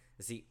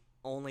 It's the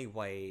only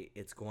way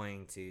it's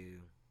going to...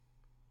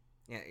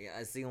 Yeah,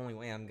 it's the only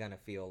way I'm going to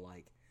feel,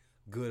 like,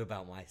 good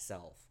about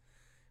myself.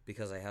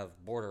 Because I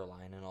have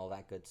borderline and all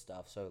that good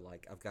stuff. So,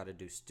 like, I've got to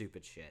do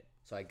stupid shit.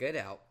 So I get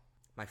out.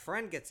 My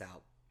friend gets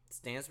out.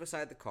 Stands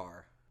beside the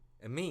car.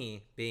 And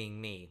me, being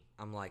me,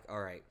 I'm like,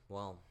 all right,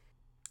 well,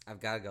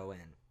 I've got to go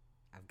in.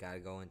 I've got to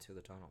go into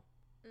the tunnel.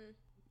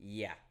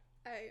 Yeah.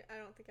 I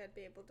don't think I'd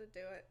be able to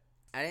do it.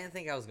 I didn't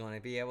think I was going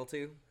to be able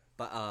to,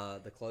 but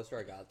the closer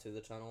I got to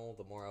the tunnel,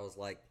 the more I was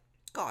like,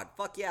 God,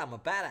 fuck yeah, I'm a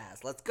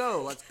badass. Let's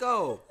go.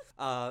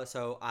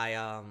 So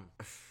I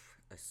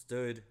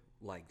stood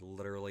like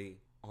literally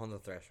on the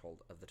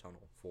threshold of the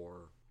tunnel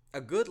for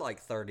a good like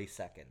 30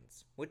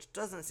 seconds, which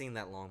doesn't seem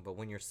that long, but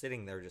when you're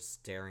sitting there just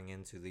staring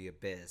into the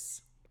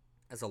abyss,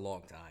 that's a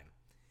long time.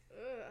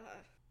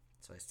 Ugh.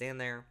 So I stand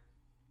there,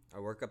 I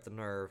work up the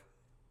nerve,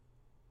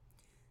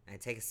 and I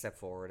take a step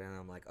forward, and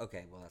I'm like,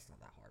 okay, well, that's not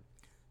that hard.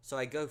 So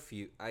I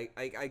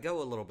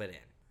go a little bit in.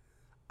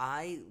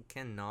 I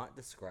cannot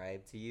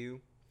describe to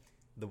you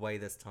the way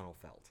this tunnel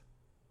felt.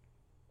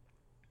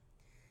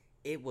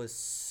 It was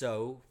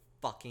so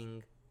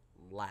fucking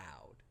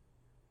loud,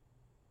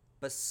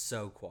 but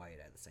so quiet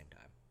at the same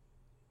time.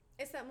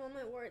 It's that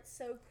moment where it's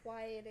so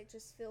quiet, it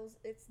just feels,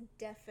 it's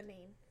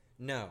deafening.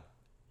 No.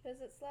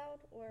 Because it's loud,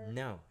 or?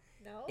 No.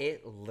 No?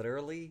 It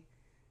literally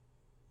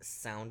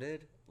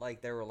sounded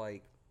like there were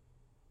like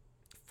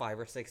 5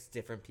 or 6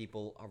 different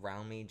people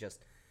around me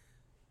just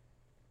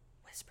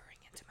whispering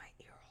into my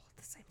ear all at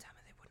the same time,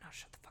 and they would not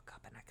shut the fuck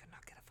up, and I could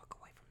not get a fuck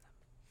away from them.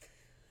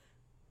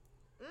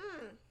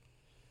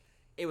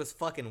 It was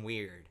fucking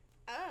weird.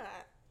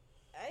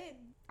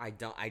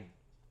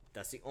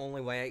 That's the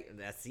only way.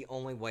 That's the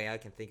only way I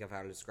can think of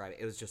how to describe it.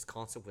 It was just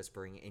constant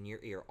whispering in your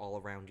ear,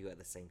 all around you at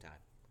the same time.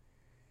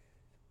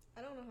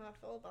 I don't know how I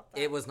feel about that.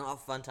 It was not a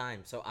fun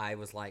time. So I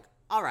was like,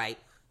 all right.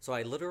 So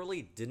I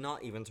literally did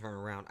not even turn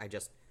around. I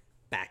just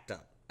backed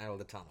up out of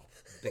the tunnel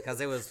because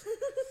it was.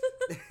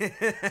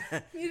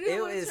 You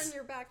didn't want to turn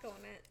your back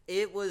on it.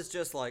 It was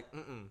just like,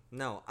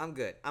 no, I'm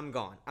good. I'm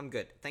gone. I'm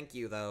good. Thank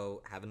you,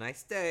 though. Have a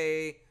nice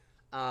day.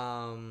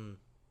 Backed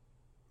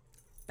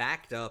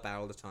up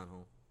out of the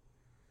tunnel.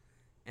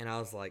 And I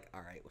was like,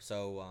 all right,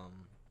 so,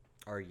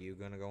 are you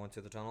going to go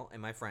into the tunnel?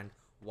 And my friend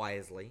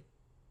wisely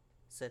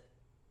said,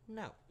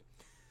 no.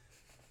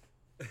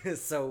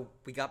 So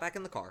we got back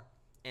in the car,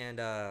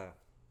 and,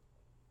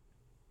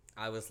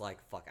 I was like,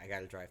 fuck, I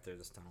gotta drive through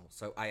this tunnel.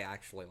 So I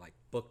actually, like,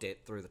 booked it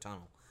through the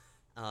tunnel.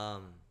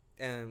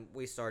 And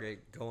we started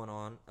going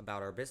on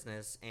about our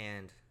business,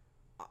 and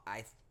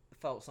I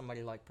felt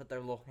somebody, like, put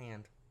their little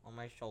hand on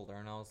my shoulder,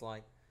 and I was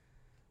like,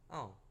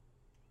 oh,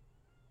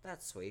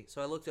 that's sweet.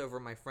 So I looked over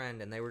at my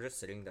friend, and they were just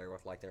sitting there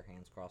with, like, their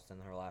hands crossed in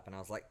their lap, and I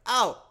was like,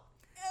 oh!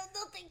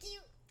 No, thank you.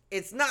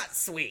 It's not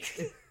sweet!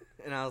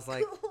 And I was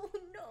like, oh,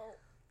 no.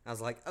 I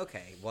was like,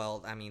 okay,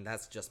 well, I mean,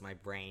 that's just my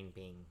brain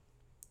being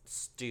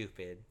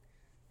stupid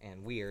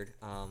and weird,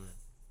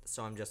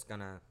 so I'm just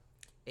gonna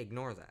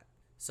ignore that.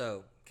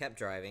 So, kept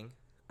driving,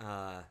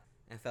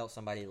 and felt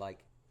somebody,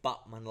 like,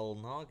 bop my little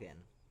noggin.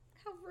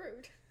 How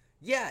rude.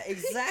 Yeah,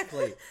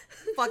 exactly.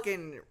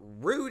 Fucking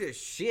rude as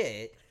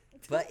shit,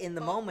 but in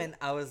the moment,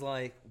 I was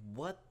like,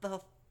 what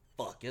the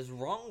fuck is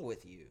wrong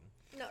with you?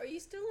 Now, are you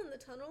still in the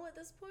tunnel at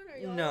this point, or are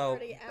you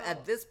already out?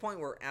 At this point,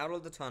 we're out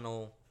of the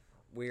tunnel.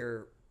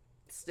 We're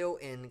still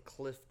in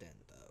Clifton,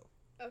 though.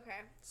 Okay.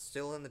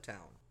 Still in the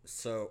town.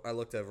 So I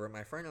looked over at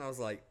my friend and I was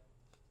like,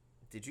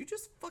 did you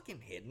just fucking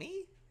hit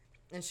me?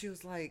 And she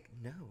was like,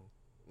 no.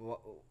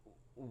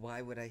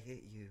 Why would I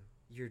hit you?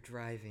 You're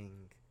driving.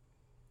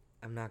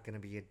 I'm not gonna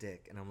be a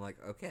dick. And I'm like,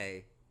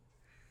 okay.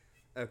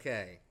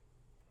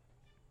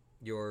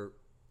 You're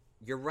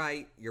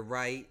right.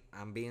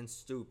 I'm being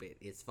stupid.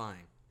 It's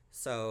fine.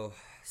 So,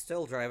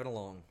 still driving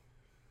along.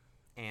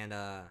 And,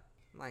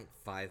 like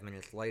 5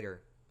 minutes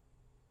later,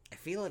 I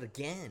feel it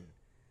again.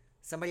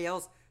 Somebody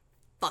else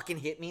fucking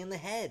hit me in the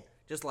head.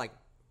 Just like,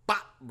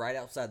 bop, right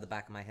outside the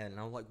back of my head. And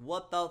I'm like,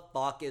 what the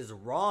fuck is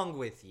wrong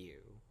with you?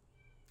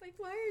 Like,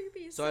 why are you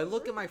being so I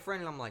look at my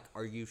friend and I'm like,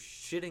 are you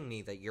shitting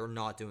me that you're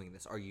not doing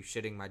this? Are you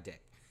shitting my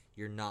dick?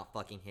 You're not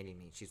fucking hitting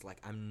me. She's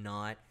like, I'm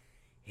not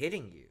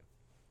hitting you.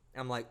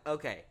 I'm like,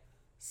 okay,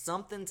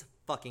 something's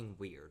fucking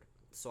weird.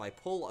 So I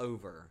pull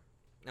over.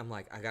 I'm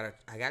like, I gotta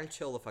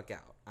chill the fuck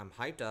out. I'm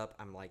hyped up.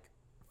 I'm like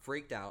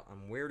freaked out.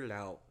 I'm weirded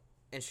out.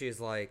 And she's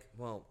like,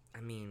 well,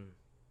 I mean,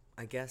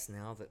 I guess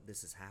now that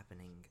this is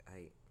happening,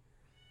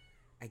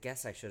 I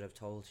guess I should have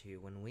told you.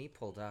 When we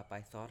pulled up,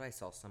 I thought I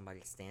saw somebody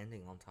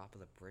standing on top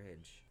of the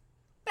bridge.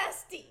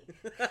 Bestie!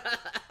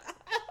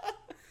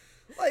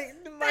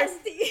 Like,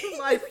 Bestie!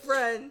 My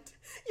friend!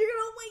 You're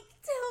gonna wait to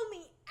tell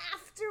me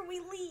after we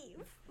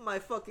leave. My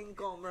fucking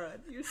comrade.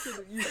 You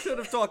should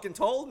have fucking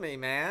told me,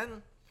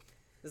 man.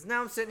 Because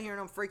now I'm sitting here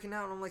and I'm freaking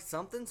out and I'm like,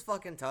 something's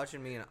fucking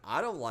touching me and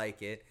I don't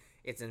like it.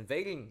 It's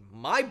invading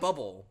my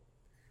bubble.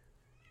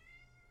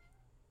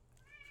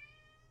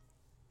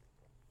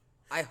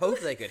 I hope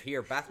they could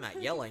hear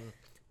Bathmat yelling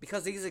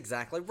because he's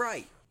exactly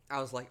right.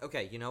 I was like,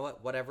 okay, you know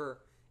what? Whatever.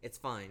 It's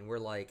fine. We're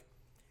like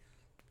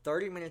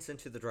 30 minutes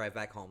into the drive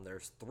back home.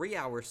 There's 3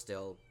 hours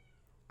still.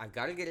 I've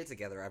got to get it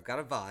together. I've got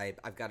to vibe.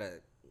 I've got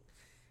to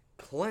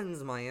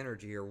cleanse my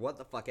energy or what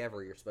the fuck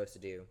ever you're supposed to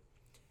do.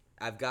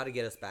 I've got to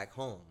get us back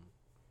home.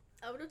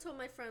 I would have told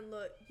my friend,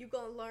 look, you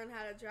gonna learn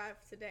how to drive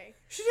today.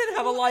 She didn't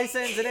have a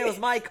license and it was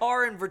my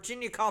car and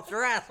Virginia cops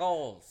are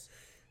assholes.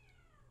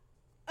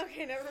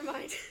 Okay, never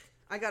mind.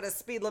 I got a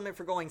speed limit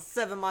for going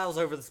 7 miles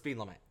over the speed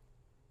limit.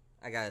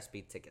 I got a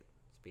speeding ticket,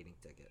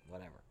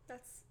 whatever.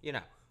 That's... You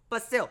know.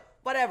 But still,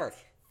 whatever.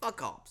 Fuck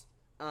cops.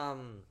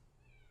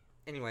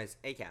 Anyways,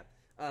 ACAB.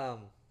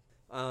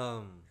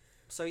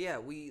 So yeah,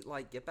 we,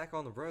 like, get back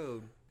on the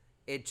road.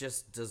 It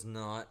just does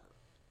not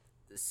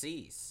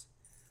cease.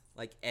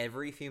 Like,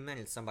 every few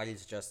minutes,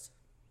 somebody's just,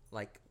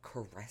 like,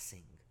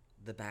 caressing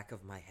the back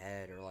of my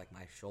head or, like,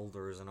 my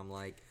shoulders. And I'm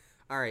like,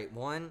 alright,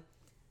 one,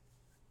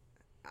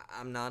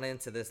 I'm not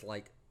into this,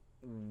 like,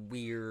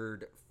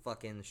 weird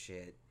fucking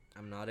shit.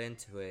 I'm not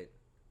into it.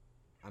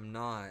 I'm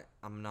not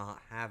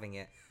having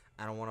it.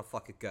 I don't want to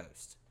fuck a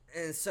ghost.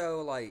 And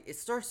so, like, it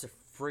starts to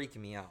freak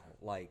me out.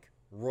 Like,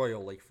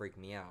 royally freak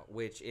me out.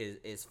 Which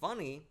is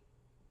funny.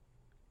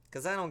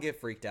 Because I don't get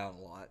freaked out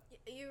a lot.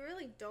 You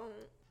really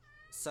don't.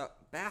 So,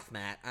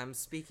 Bathmat, I'm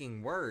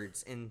speaking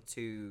words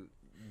into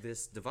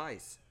this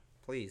device.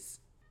 Please.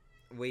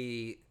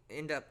 We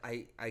end up...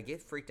 I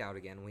get freaked out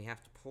again. We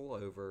have to pull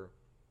over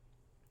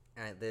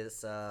at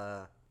this,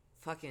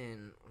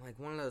 fucking... Like,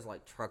 one of those,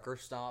 like, trucker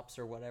stops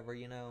or whatever,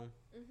 you know?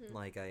 Mm-hmm.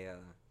 Like a,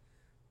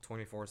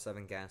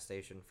 24/7 gas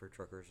station for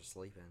truckers to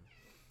sleep in.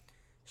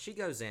 She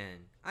goes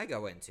in. I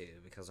go in, too,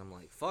 because I'm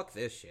like, fuck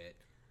this shit.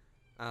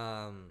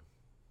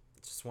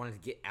 Just wanted to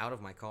get out of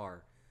my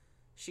car.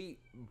 she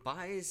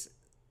buys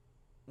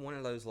one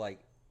of those, like,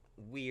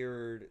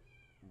 weird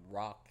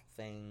rock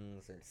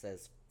things that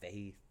says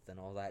faith and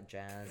all that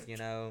jazz, you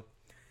know?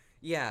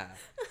 Yeah.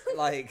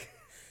 Like...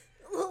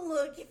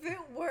 Look, if it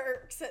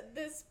works at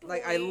this point.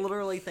 Like, I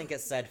literally think it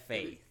said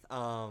faith.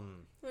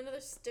 One of the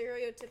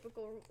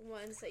stereotypical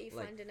ones that you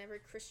find in every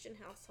Christian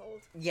household.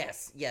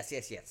 Yes.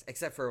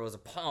 Except for it was a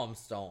palm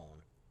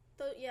stone.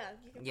 Though, yeah,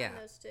 you can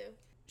find those too.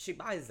 She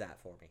buys that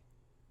for me.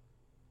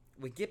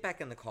 We get back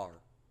in the car.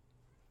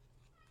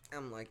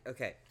 I'm like,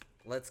 okay,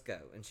 let's go.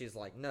 And she's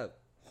like, no,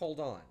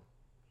 hold on.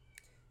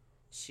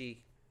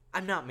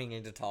 I'm not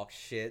meaning to talk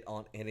shit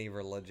on any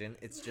religion.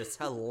 It's just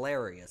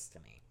hilarious to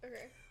me.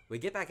 Okay. We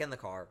get back in the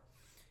car.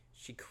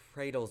 She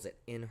cradles it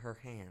in her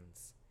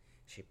hands.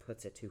 She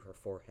puts it to her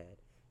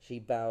forehead. She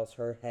bows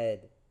her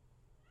head.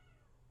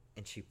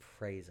 And she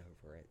prays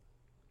over it.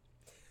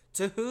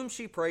 To whom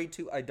she prayed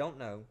to, I don't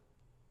know.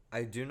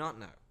 I do not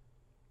know.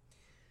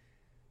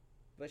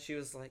 But she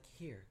was like,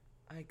 here,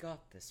 I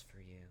got this for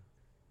you.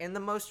 In the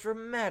most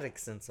dramatic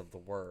sense of the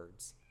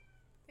words.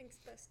 Thanks,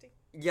 bestie.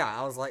 Yeah,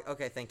 I was like,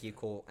 okay, thank you,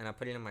 cool. And I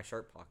put it in my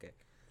shirt pocket.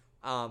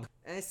 And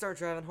I started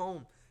driving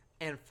home.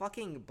 And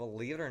fucking,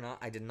 believe it or not,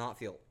 I did not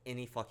feel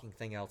any fucking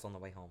thing else on the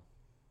way home.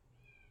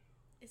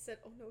 It said,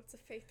 oh no, it's a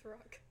faith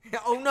rock.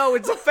 Oh no,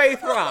 it's a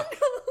faith rock!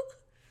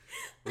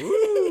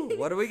 Ooh,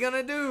 what are we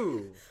gonna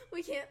do?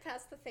 We can't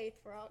pass the faith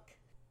rock.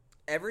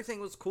 Everything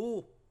was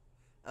cool.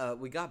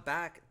 We got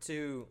back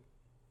to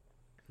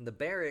the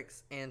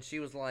barracks, and she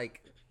was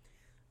like,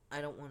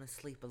 I don't want to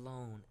sleep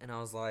alone. And I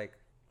was like,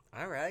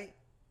 alright,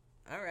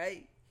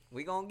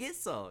 we gonna get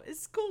some.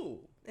 It's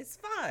cool. It's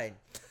fine.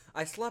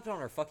 I slept on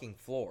her fucking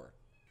floor.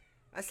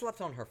 I slept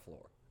on her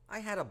floor. I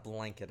had a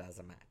blanket as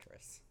a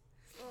mattress.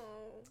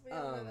 Oh, we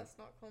all know that's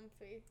not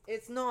comfy.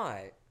 It's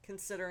not,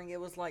 considering it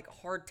was like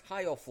hard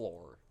tile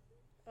floor.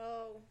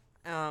 Oh.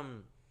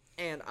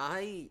 And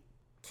I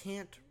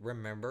can't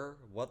remember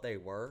what they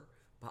were,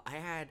 but I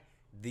had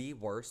the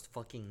worst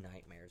fucking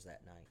nightmares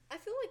that night. I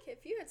feel like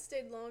if you had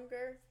stayed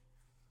longer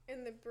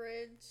in the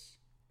bridge,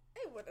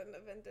 it wouldn't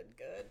have ended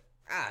good.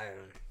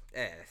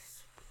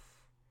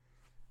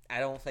 I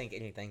don't think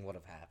anything would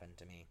have happened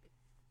to me,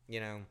 you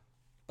know?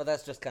 But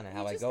that's just kind of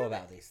how I go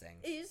about these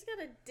things. You just got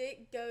a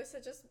dick ghost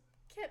that just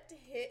kept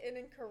hitting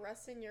and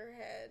caressing your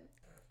head.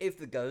 If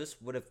the ghost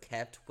would have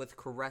kept with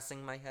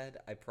caressing my head,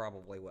 I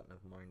probably wouldn't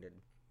have minded.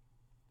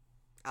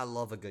 I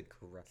love a good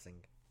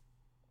caressing.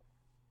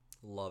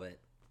 Love it.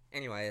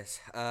 Anyways,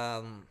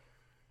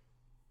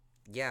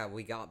 yeah,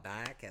 we got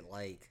back at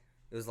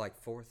it was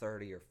like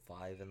 4:30 or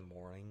 5 in the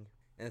morning.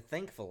 And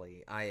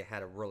thankfully, I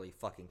had a really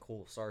fucking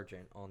cool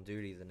sergeant on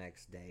duty the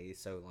next day.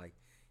 So,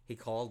 he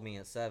called me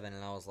at 7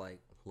 and I was like,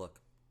 look,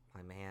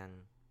 my man,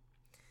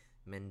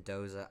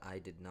 Mendoza, I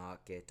did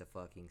not get to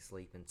fucking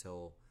sleep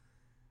until,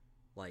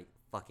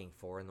 fucking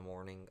 4 in the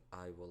morning.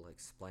 I will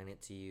explain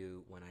it to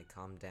you when I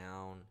come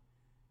down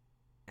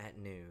at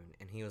noon.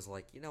 And he was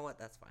like, you know what,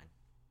 that's fine.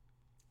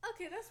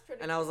 Okay, that's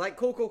pretty And I was like,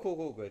 cool, good.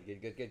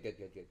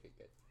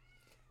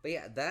 But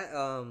yeah,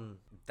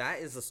 that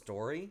is the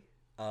story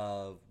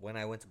of when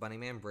I went to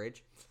Bunnyman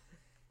Bridge.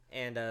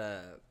 And,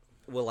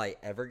 will I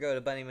ever go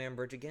to Bunnyman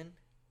Bridge again?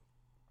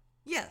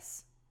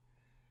 Yes.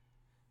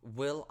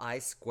 Will I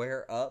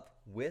square up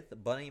with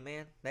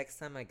Bunnyman next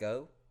time I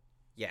go?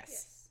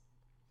 Yes.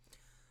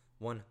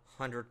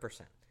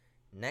 100%.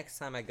 Next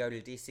time I go to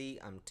DC,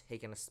 I'm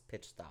taking a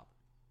pitch stop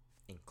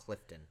in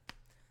Clifton.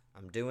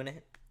 I'm doing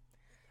it.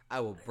 I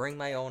will bring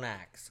my own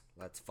axe.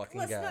 Let's fucking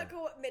go. Let's not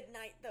go at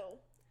midnight, though.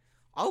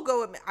 I'll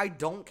go at I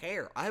don't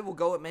care. I will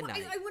go at midnight.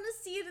 Well, I want to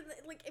see it in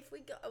if we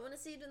go, I want to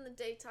see it in the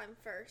daytime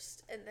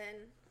first, and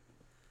then.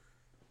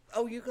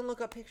 Oh, you can look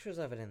up pictures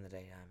of it in the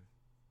daytime.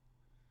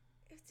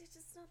 It's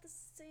just not the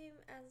same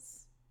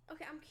as.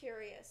 Okay, I'm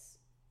curious.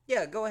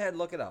 Yeah, go ahead,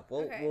 look it up.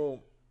 We'll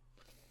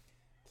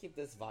keep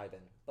this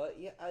vibing. But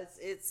yeah,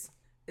 it's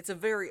a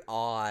very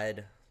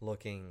odd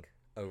looking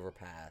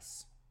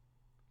overpass,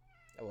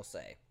 I will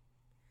say.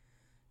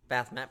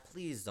 Bathmat,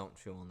 please don't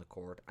chew on the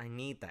cord. I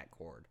need that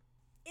cord.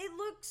 It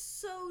looks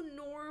so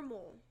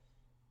normal.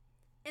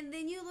 And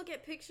then you look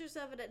at pictures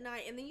of it at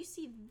night, and then you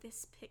see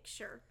this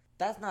picture.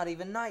 That's not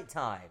even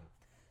nighttime.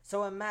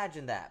 So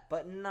imagine that.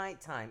 But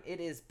nighttime, it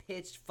is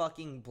pitch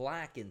fucking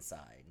black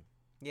inside.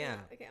 Yeah.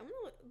 Okay, I'm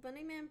gonna look.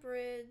 Bunnyman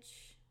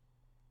Bridge.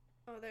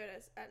 Oh, there it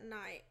is. At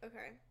night.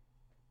 Okay.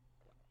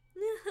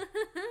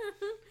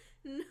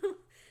 No.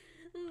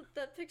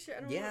 That picture.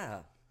 I don't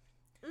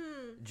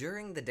know.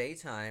 During the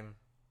daytime,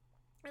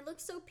 it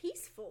looks so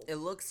peaceful. It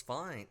looks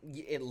fine.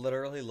 It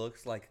literally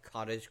looks like a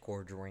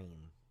cottagecore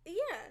dream. Yeah.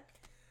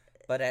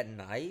 But at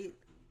night,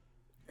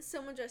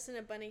 someone dressed in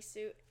a bunny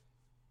suit.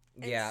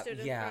 Yeah.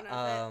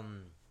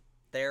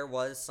 There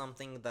was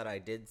something that I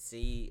did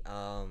see.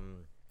 I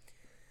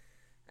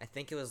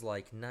think it was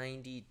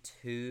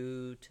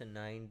 92 to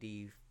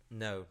 90.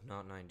 No,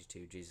 not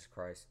 92. Jesus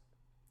Christ.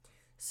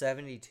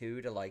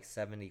 72 to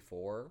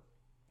 74.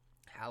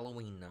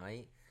 Halloween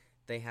night.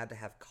 They had to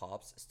have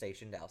cops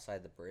stationed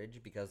outside the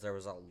bridge because there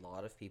was a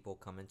lot of people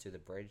coming to the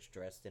bridge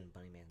dressed in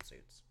Bunnyman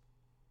suits.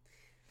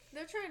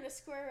 They're trying to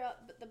square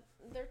up, but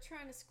they're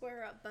trying to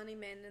square up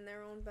Bunnyman in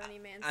their own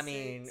Bunnyman suits. I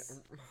mean,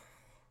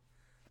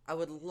 I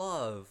would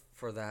love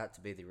for that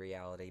to be the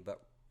reality,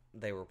 but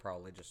they were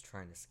probably just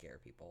trying to scare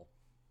people.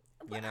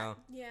 But You know?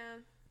 Yeah.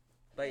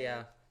 But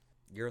yeah,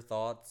 your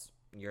thoughts,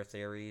 your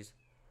theories.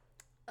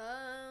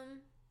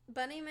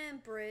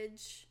 Bunnyman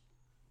Bridge,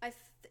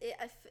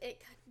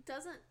 it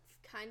doesn't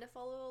kind of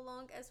follow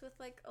along as with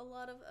like a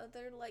lot of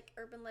other like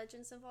urban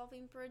legends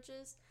involving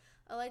bridges.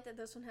 I like that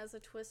this one has a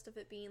twist of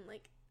it being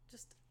like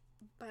just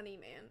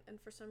Bunnyman,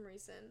 and for some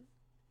reason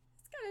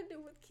it's got to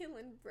do with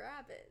killing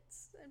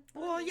rabbits. And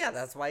Well, yeah, bunnies.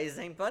 that's why he's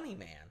named Bunny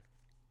Man.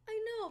 I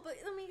know, but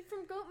I mean,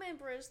 from Goatman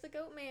Bridge, the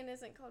Goatman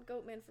isn't called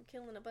Goatman for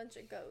killing a bunch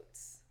of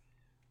goats.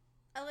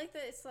 I like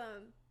that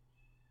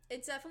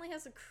it definitely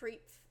has a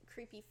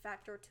creepy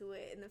factor to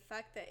it, and the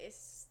fact that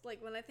it's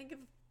like when I think of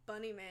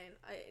Bunnyman,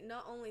 I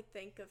not only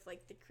think of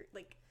like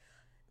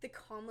the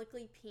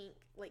comically pink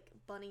like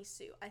bunny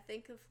suit. I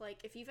think of like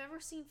if you've ever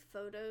seen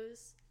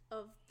photos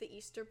of the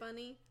Easter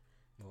Bunny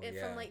Oh,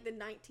 from like the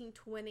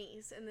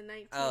 1920s and the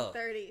 1930s.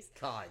 Oh,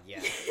 God,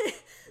 yeah.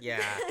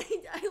 Yeah.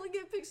 I look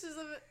at pictures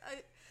of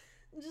it.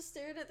 I'm just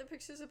staring at the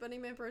pictures of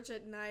Bunnyman Bridge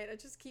at night. I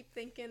just keep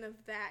thinking of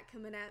that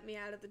coming at me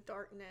out of the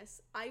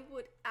darkness. I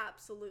would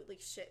absolutely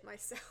shit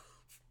myself.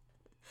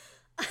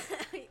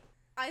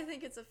 I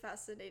think it's a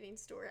fascinating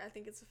story. I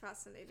think it's a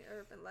fascinating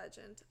urban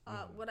legend.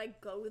 Would I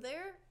go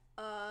there?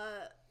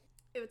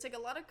 It would take a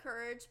lot of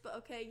courage, but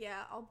okay,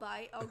 yeah, I'll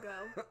bite. I'll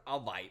go.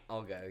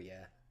 I'll go,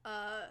 yeah.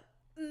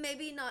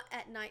 Maybe not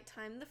at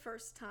nighttime the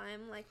first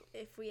time. Like,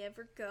 if we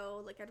ever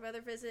go, like, I'd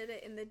rather visit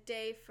it in the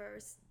day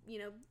first,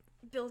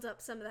 build up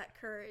some of that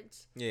courage.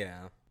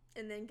 Yeah.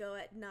 And then go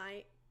at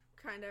night,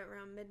 kind of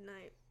around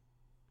midnight.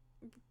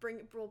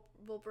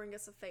 We'll bring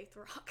us a faith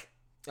rock.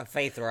 A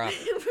faith rock.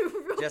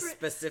 Just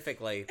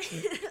specifically.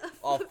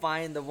 I'll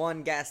find the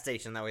one gas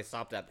station that we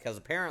stopped at, because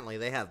apparently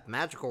they have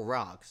magical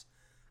rocks.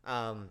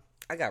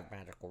 I got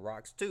magical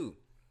rocks too.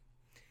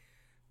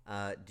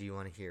 Do you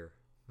want to hear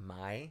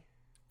my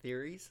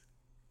theories?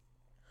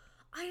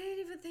 I didn't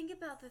even think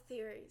about the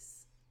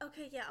theories.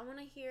 Okay, yeah, I want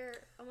to hear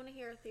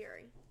a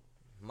theory.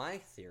 My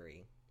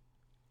theory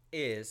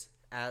is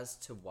as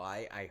to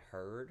why I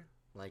heard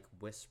like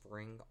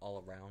whispering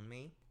all around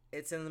me.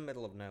 It's in the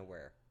middle of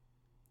nowhere.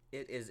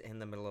 It is in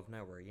the middle of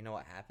nowhere. You know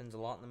what happens a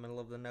lot in the middle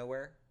of the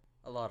nowhere?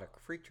 A lot of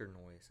creature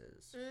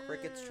noises,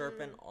 crickets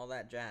chirping, all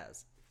that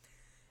jazz.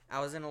 I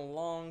was in a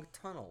long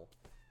tunnel.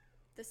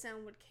 The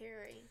sound would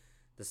carry.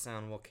 The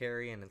sound will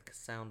carry and the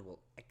sound will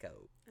echo.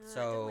 It So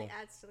definitely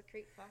adds to the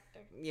creep factor.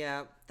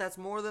 yeah, that's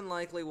more than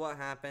likely what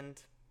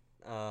happened.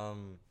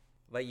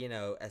 But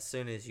as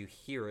soon as you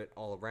hear it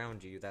all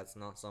around you, that's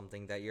not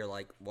something that you're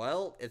like,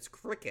 well, it's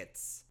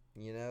crickets.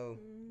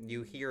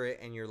 You hear it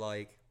and you're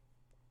like,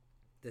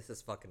 this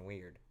is fucking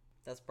weird.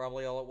 That's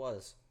probably all it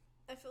was.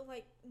 I feel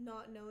like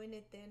not knowing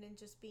it then and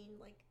just being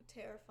like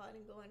terrified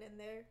and going in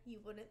there, you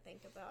wouldn't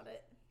think about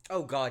it.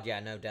 Oh god, yeah,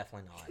 no,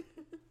 definitely not.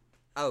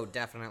 Oh,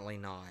 definitely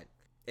not.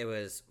 It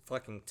was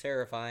fucking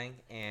terrifying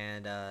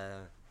and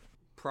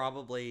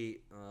probably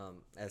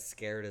as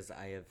scared as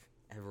I have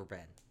ever been.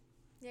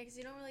 Yeah, because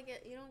you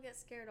don't get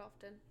scared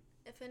often.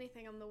 If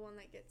anything, I'm the one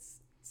that gets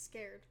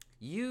scared.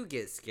 You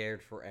get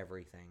scared for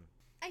everything.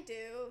 I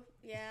do,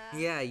 yeah.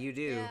 Yeah, you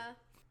do. Yeah.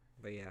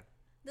 But yeah.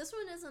 This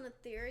one isn't a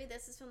theory.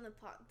 This is from the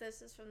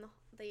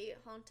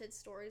Haunted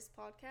Stories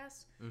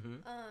podcast. Mm-hmm.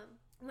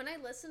 When I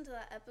listened to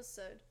that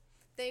episode,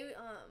 they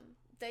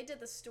did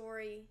the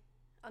story.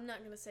 I'm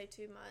not gonna say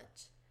too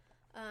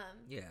much.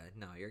 Yeah,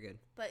 no, you're good.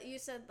 But you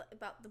said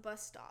about the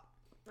bus stop,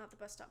 not the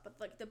bus stop, but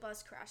like the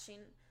bus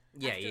crashing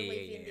Yeah, after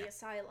leaving the yeah.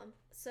 asylum.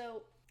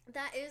 So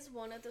that is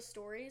one of the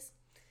stories.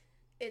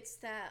 It's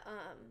that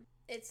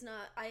it's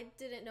not. I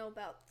didn't know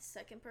about the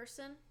second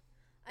person.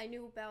 I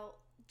knew about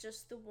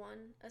just the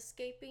one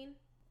escaping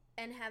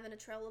and having a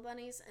trail of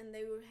bunnies, and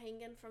they were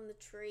hanging from the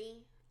tree,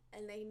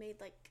 and they made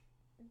like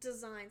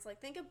designs. Like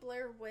think of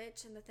Blair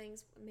Witch and the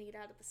things made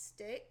out of the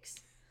sticks.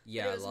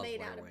 Yeah, but it I was love made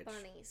Blair out Witch. of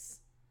bunnies.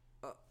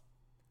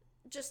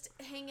 Just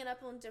hanging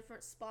up on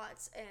different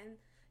spots, and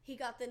he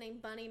got the name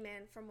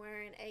Bunnyman from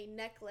wearing a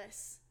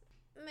necklace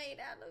made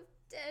out of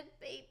dead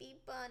baby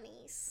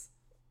bunnies.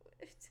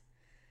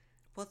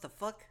 What the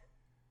fuck?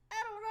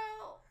 I don't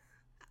know.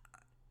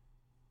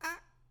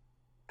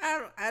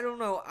 I don't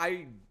know.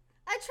 I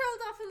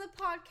trailed off in the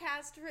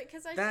podcast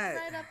because I That-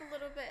 read up a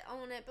little bit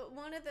on it, but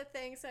one of the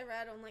things I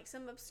read on like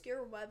some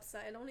obscure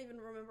website, I don't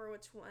even remember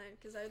which one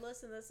because I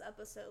listened to this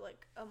episode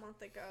like a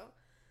month ago.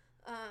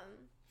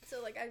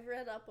 So like I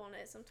read up on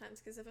it sometimes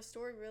because if a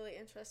story really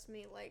interests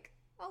me, like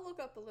I'll look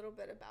up a little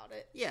bit about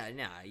it. yeah,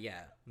 no, I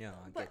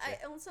But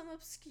get you. on some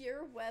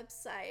obscure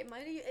website, it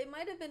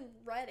might have been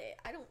Reddit.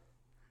 I don't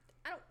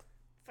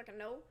fucking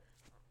know.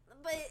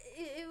 But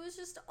it was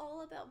just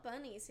all about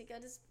bunnies. He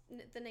got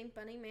the name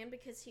Bunnyman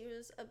because he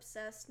was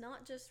obsessed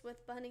not just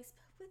with bunnies,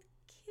 but with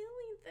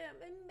killing them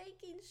and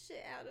making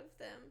shit out of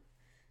them.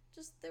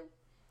 Just their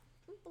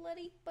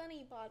bloody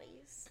bunny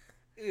bodies.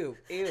 Ew,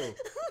 ew,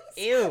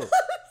 ew,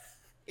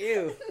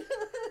 ew.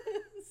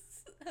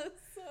 I'm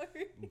sorry.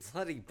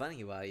 Bloody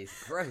bunny bodies.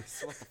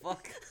 Gross. What the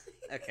fuck?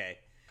 Okay.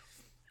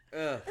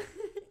 Ugh.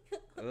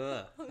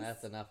 Ugh.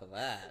 That's enough of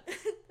that.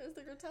 That was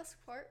the grotesque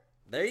part.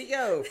 There you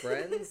go,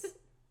 friends.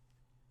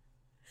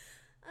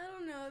 I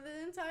don't know.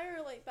 The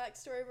entire like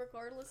backstory,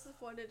 regardless of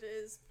what it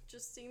is,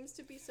 just seems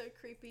to be so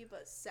creepy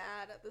but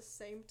sad at the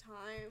same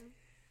time.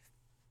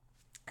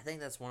 I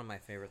think that's one of my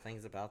favorite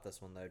things about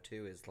this one, though,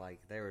 too, is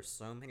like there are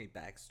so many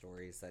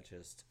backstories that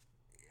just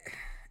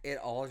it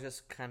all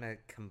just kind of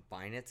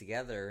combine it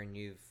together, and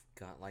you've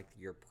got like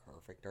your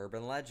perfect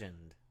urban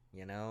legend.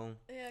 You know?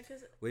 Yeah,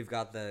 because we've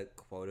got the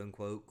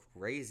quote-unquote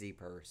crazy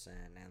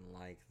person and,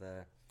 like,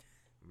 the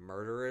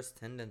murderous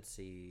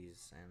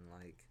tendencies and,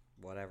 like,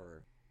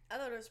 whatever. I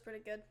thought it was pretty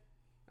good.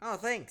 Oh,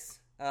 thanks.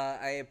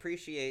 I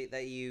appreciate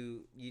that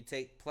you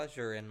take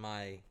pleasure in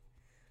my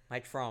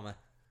trauma.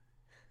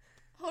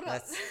 Hold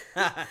up.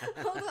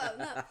 Hold up,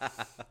 no.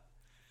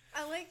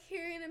 I like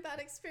hearing about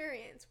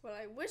experience. Would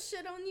I wish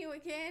it on you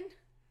again?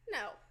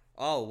 No.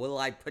 Oh, will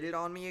I put it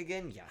on me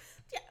again? Yeah.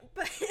 Yeah,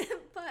 but...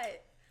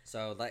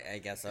 So, I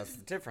guess that's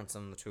the difference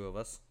in the two of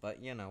us.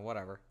 But, you know,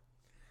 whatever.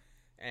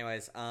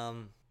 Anyways,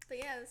 But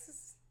yeah,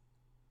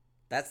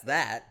 That's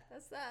that.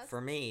 That's that. For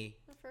me.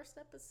 The first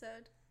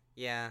episode.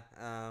 Yeah,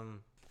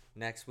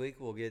 next week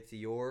we'll get to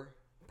your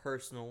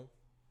personal,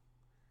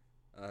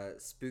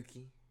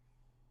 spooky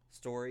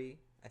story.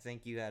 I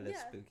think you had a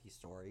spooky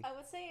story. I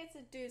would say it's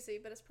a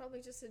doozy, but it's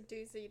probably just a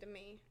doozy to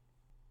me.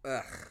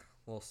 Ugh,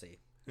 we'll see.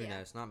 Who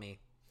knows? Not me.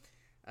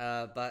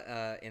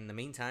 But in the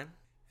meantime,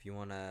 if you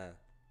wanna...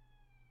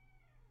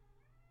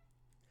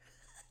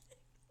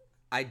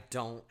 I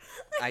don't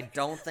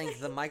think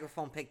the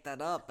microphone picked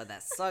that up, but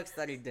that sucks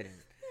that he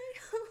didn't.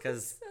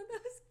 Because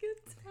that was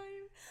good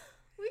time.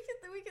 We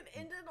could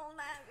end it on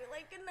that. Be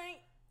like, good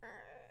night.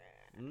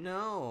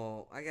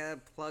 No, I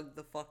gotta plug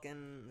the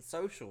fucking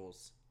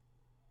socials.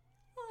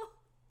 Oh.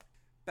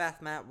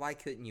 Bath Matt, why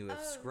couldn't you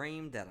have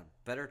screamed at a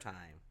better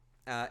time?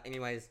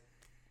 Anyways,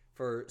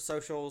 for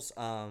socials,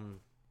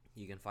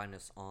 you can find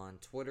us on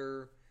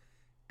Twitter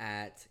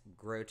at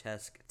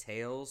Grotesque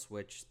Tales,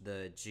 which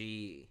the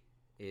G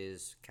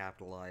is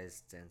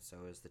capitalized and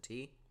so is the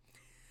T.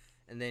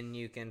 And then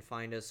you can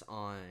find us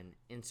on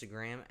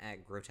Instagram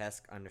at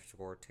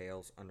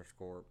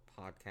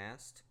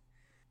grotesque_tales_podcast.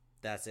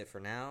 That's it for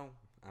now.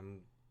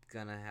 I'm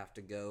gonna have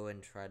to go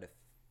and try to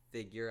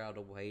figure out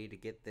a way to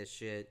get this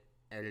shit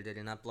edited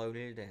and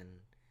uploaded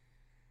and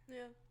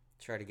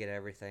try to get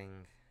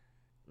everything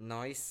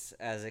nice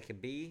as it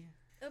could be.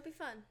 It'll be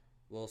fun.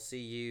 We'll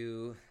see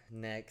you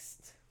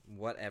next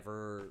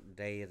whatever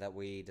day that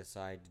we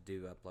decide to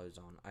do uploads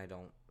on. I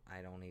don't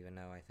even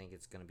know. I think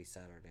it's gonna be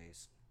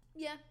Saturdays.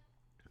 Yeah.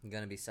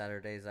 Gonna be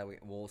Saturdays that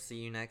we'll see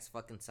you next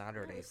fucking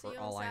Saturday for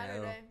all I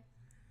know.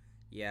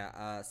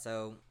 Yeah.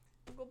 So.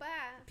 Goodbye.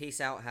 Peace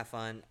out. Have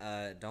fun.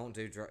 Don't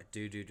do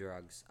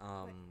drugs.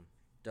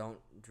 Don't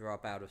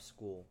drop out of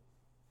school.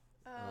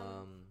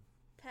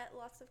 Pet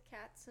lots of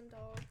cats and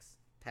dogs.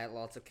 Pet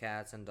lots of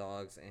cats and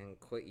dogs and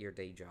quit your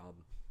day job,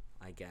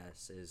 I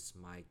guess, is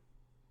my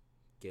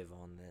give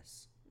on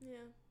this.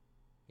 Yeah.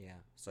 Yeah.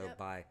 So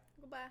bye.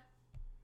 Goodbye.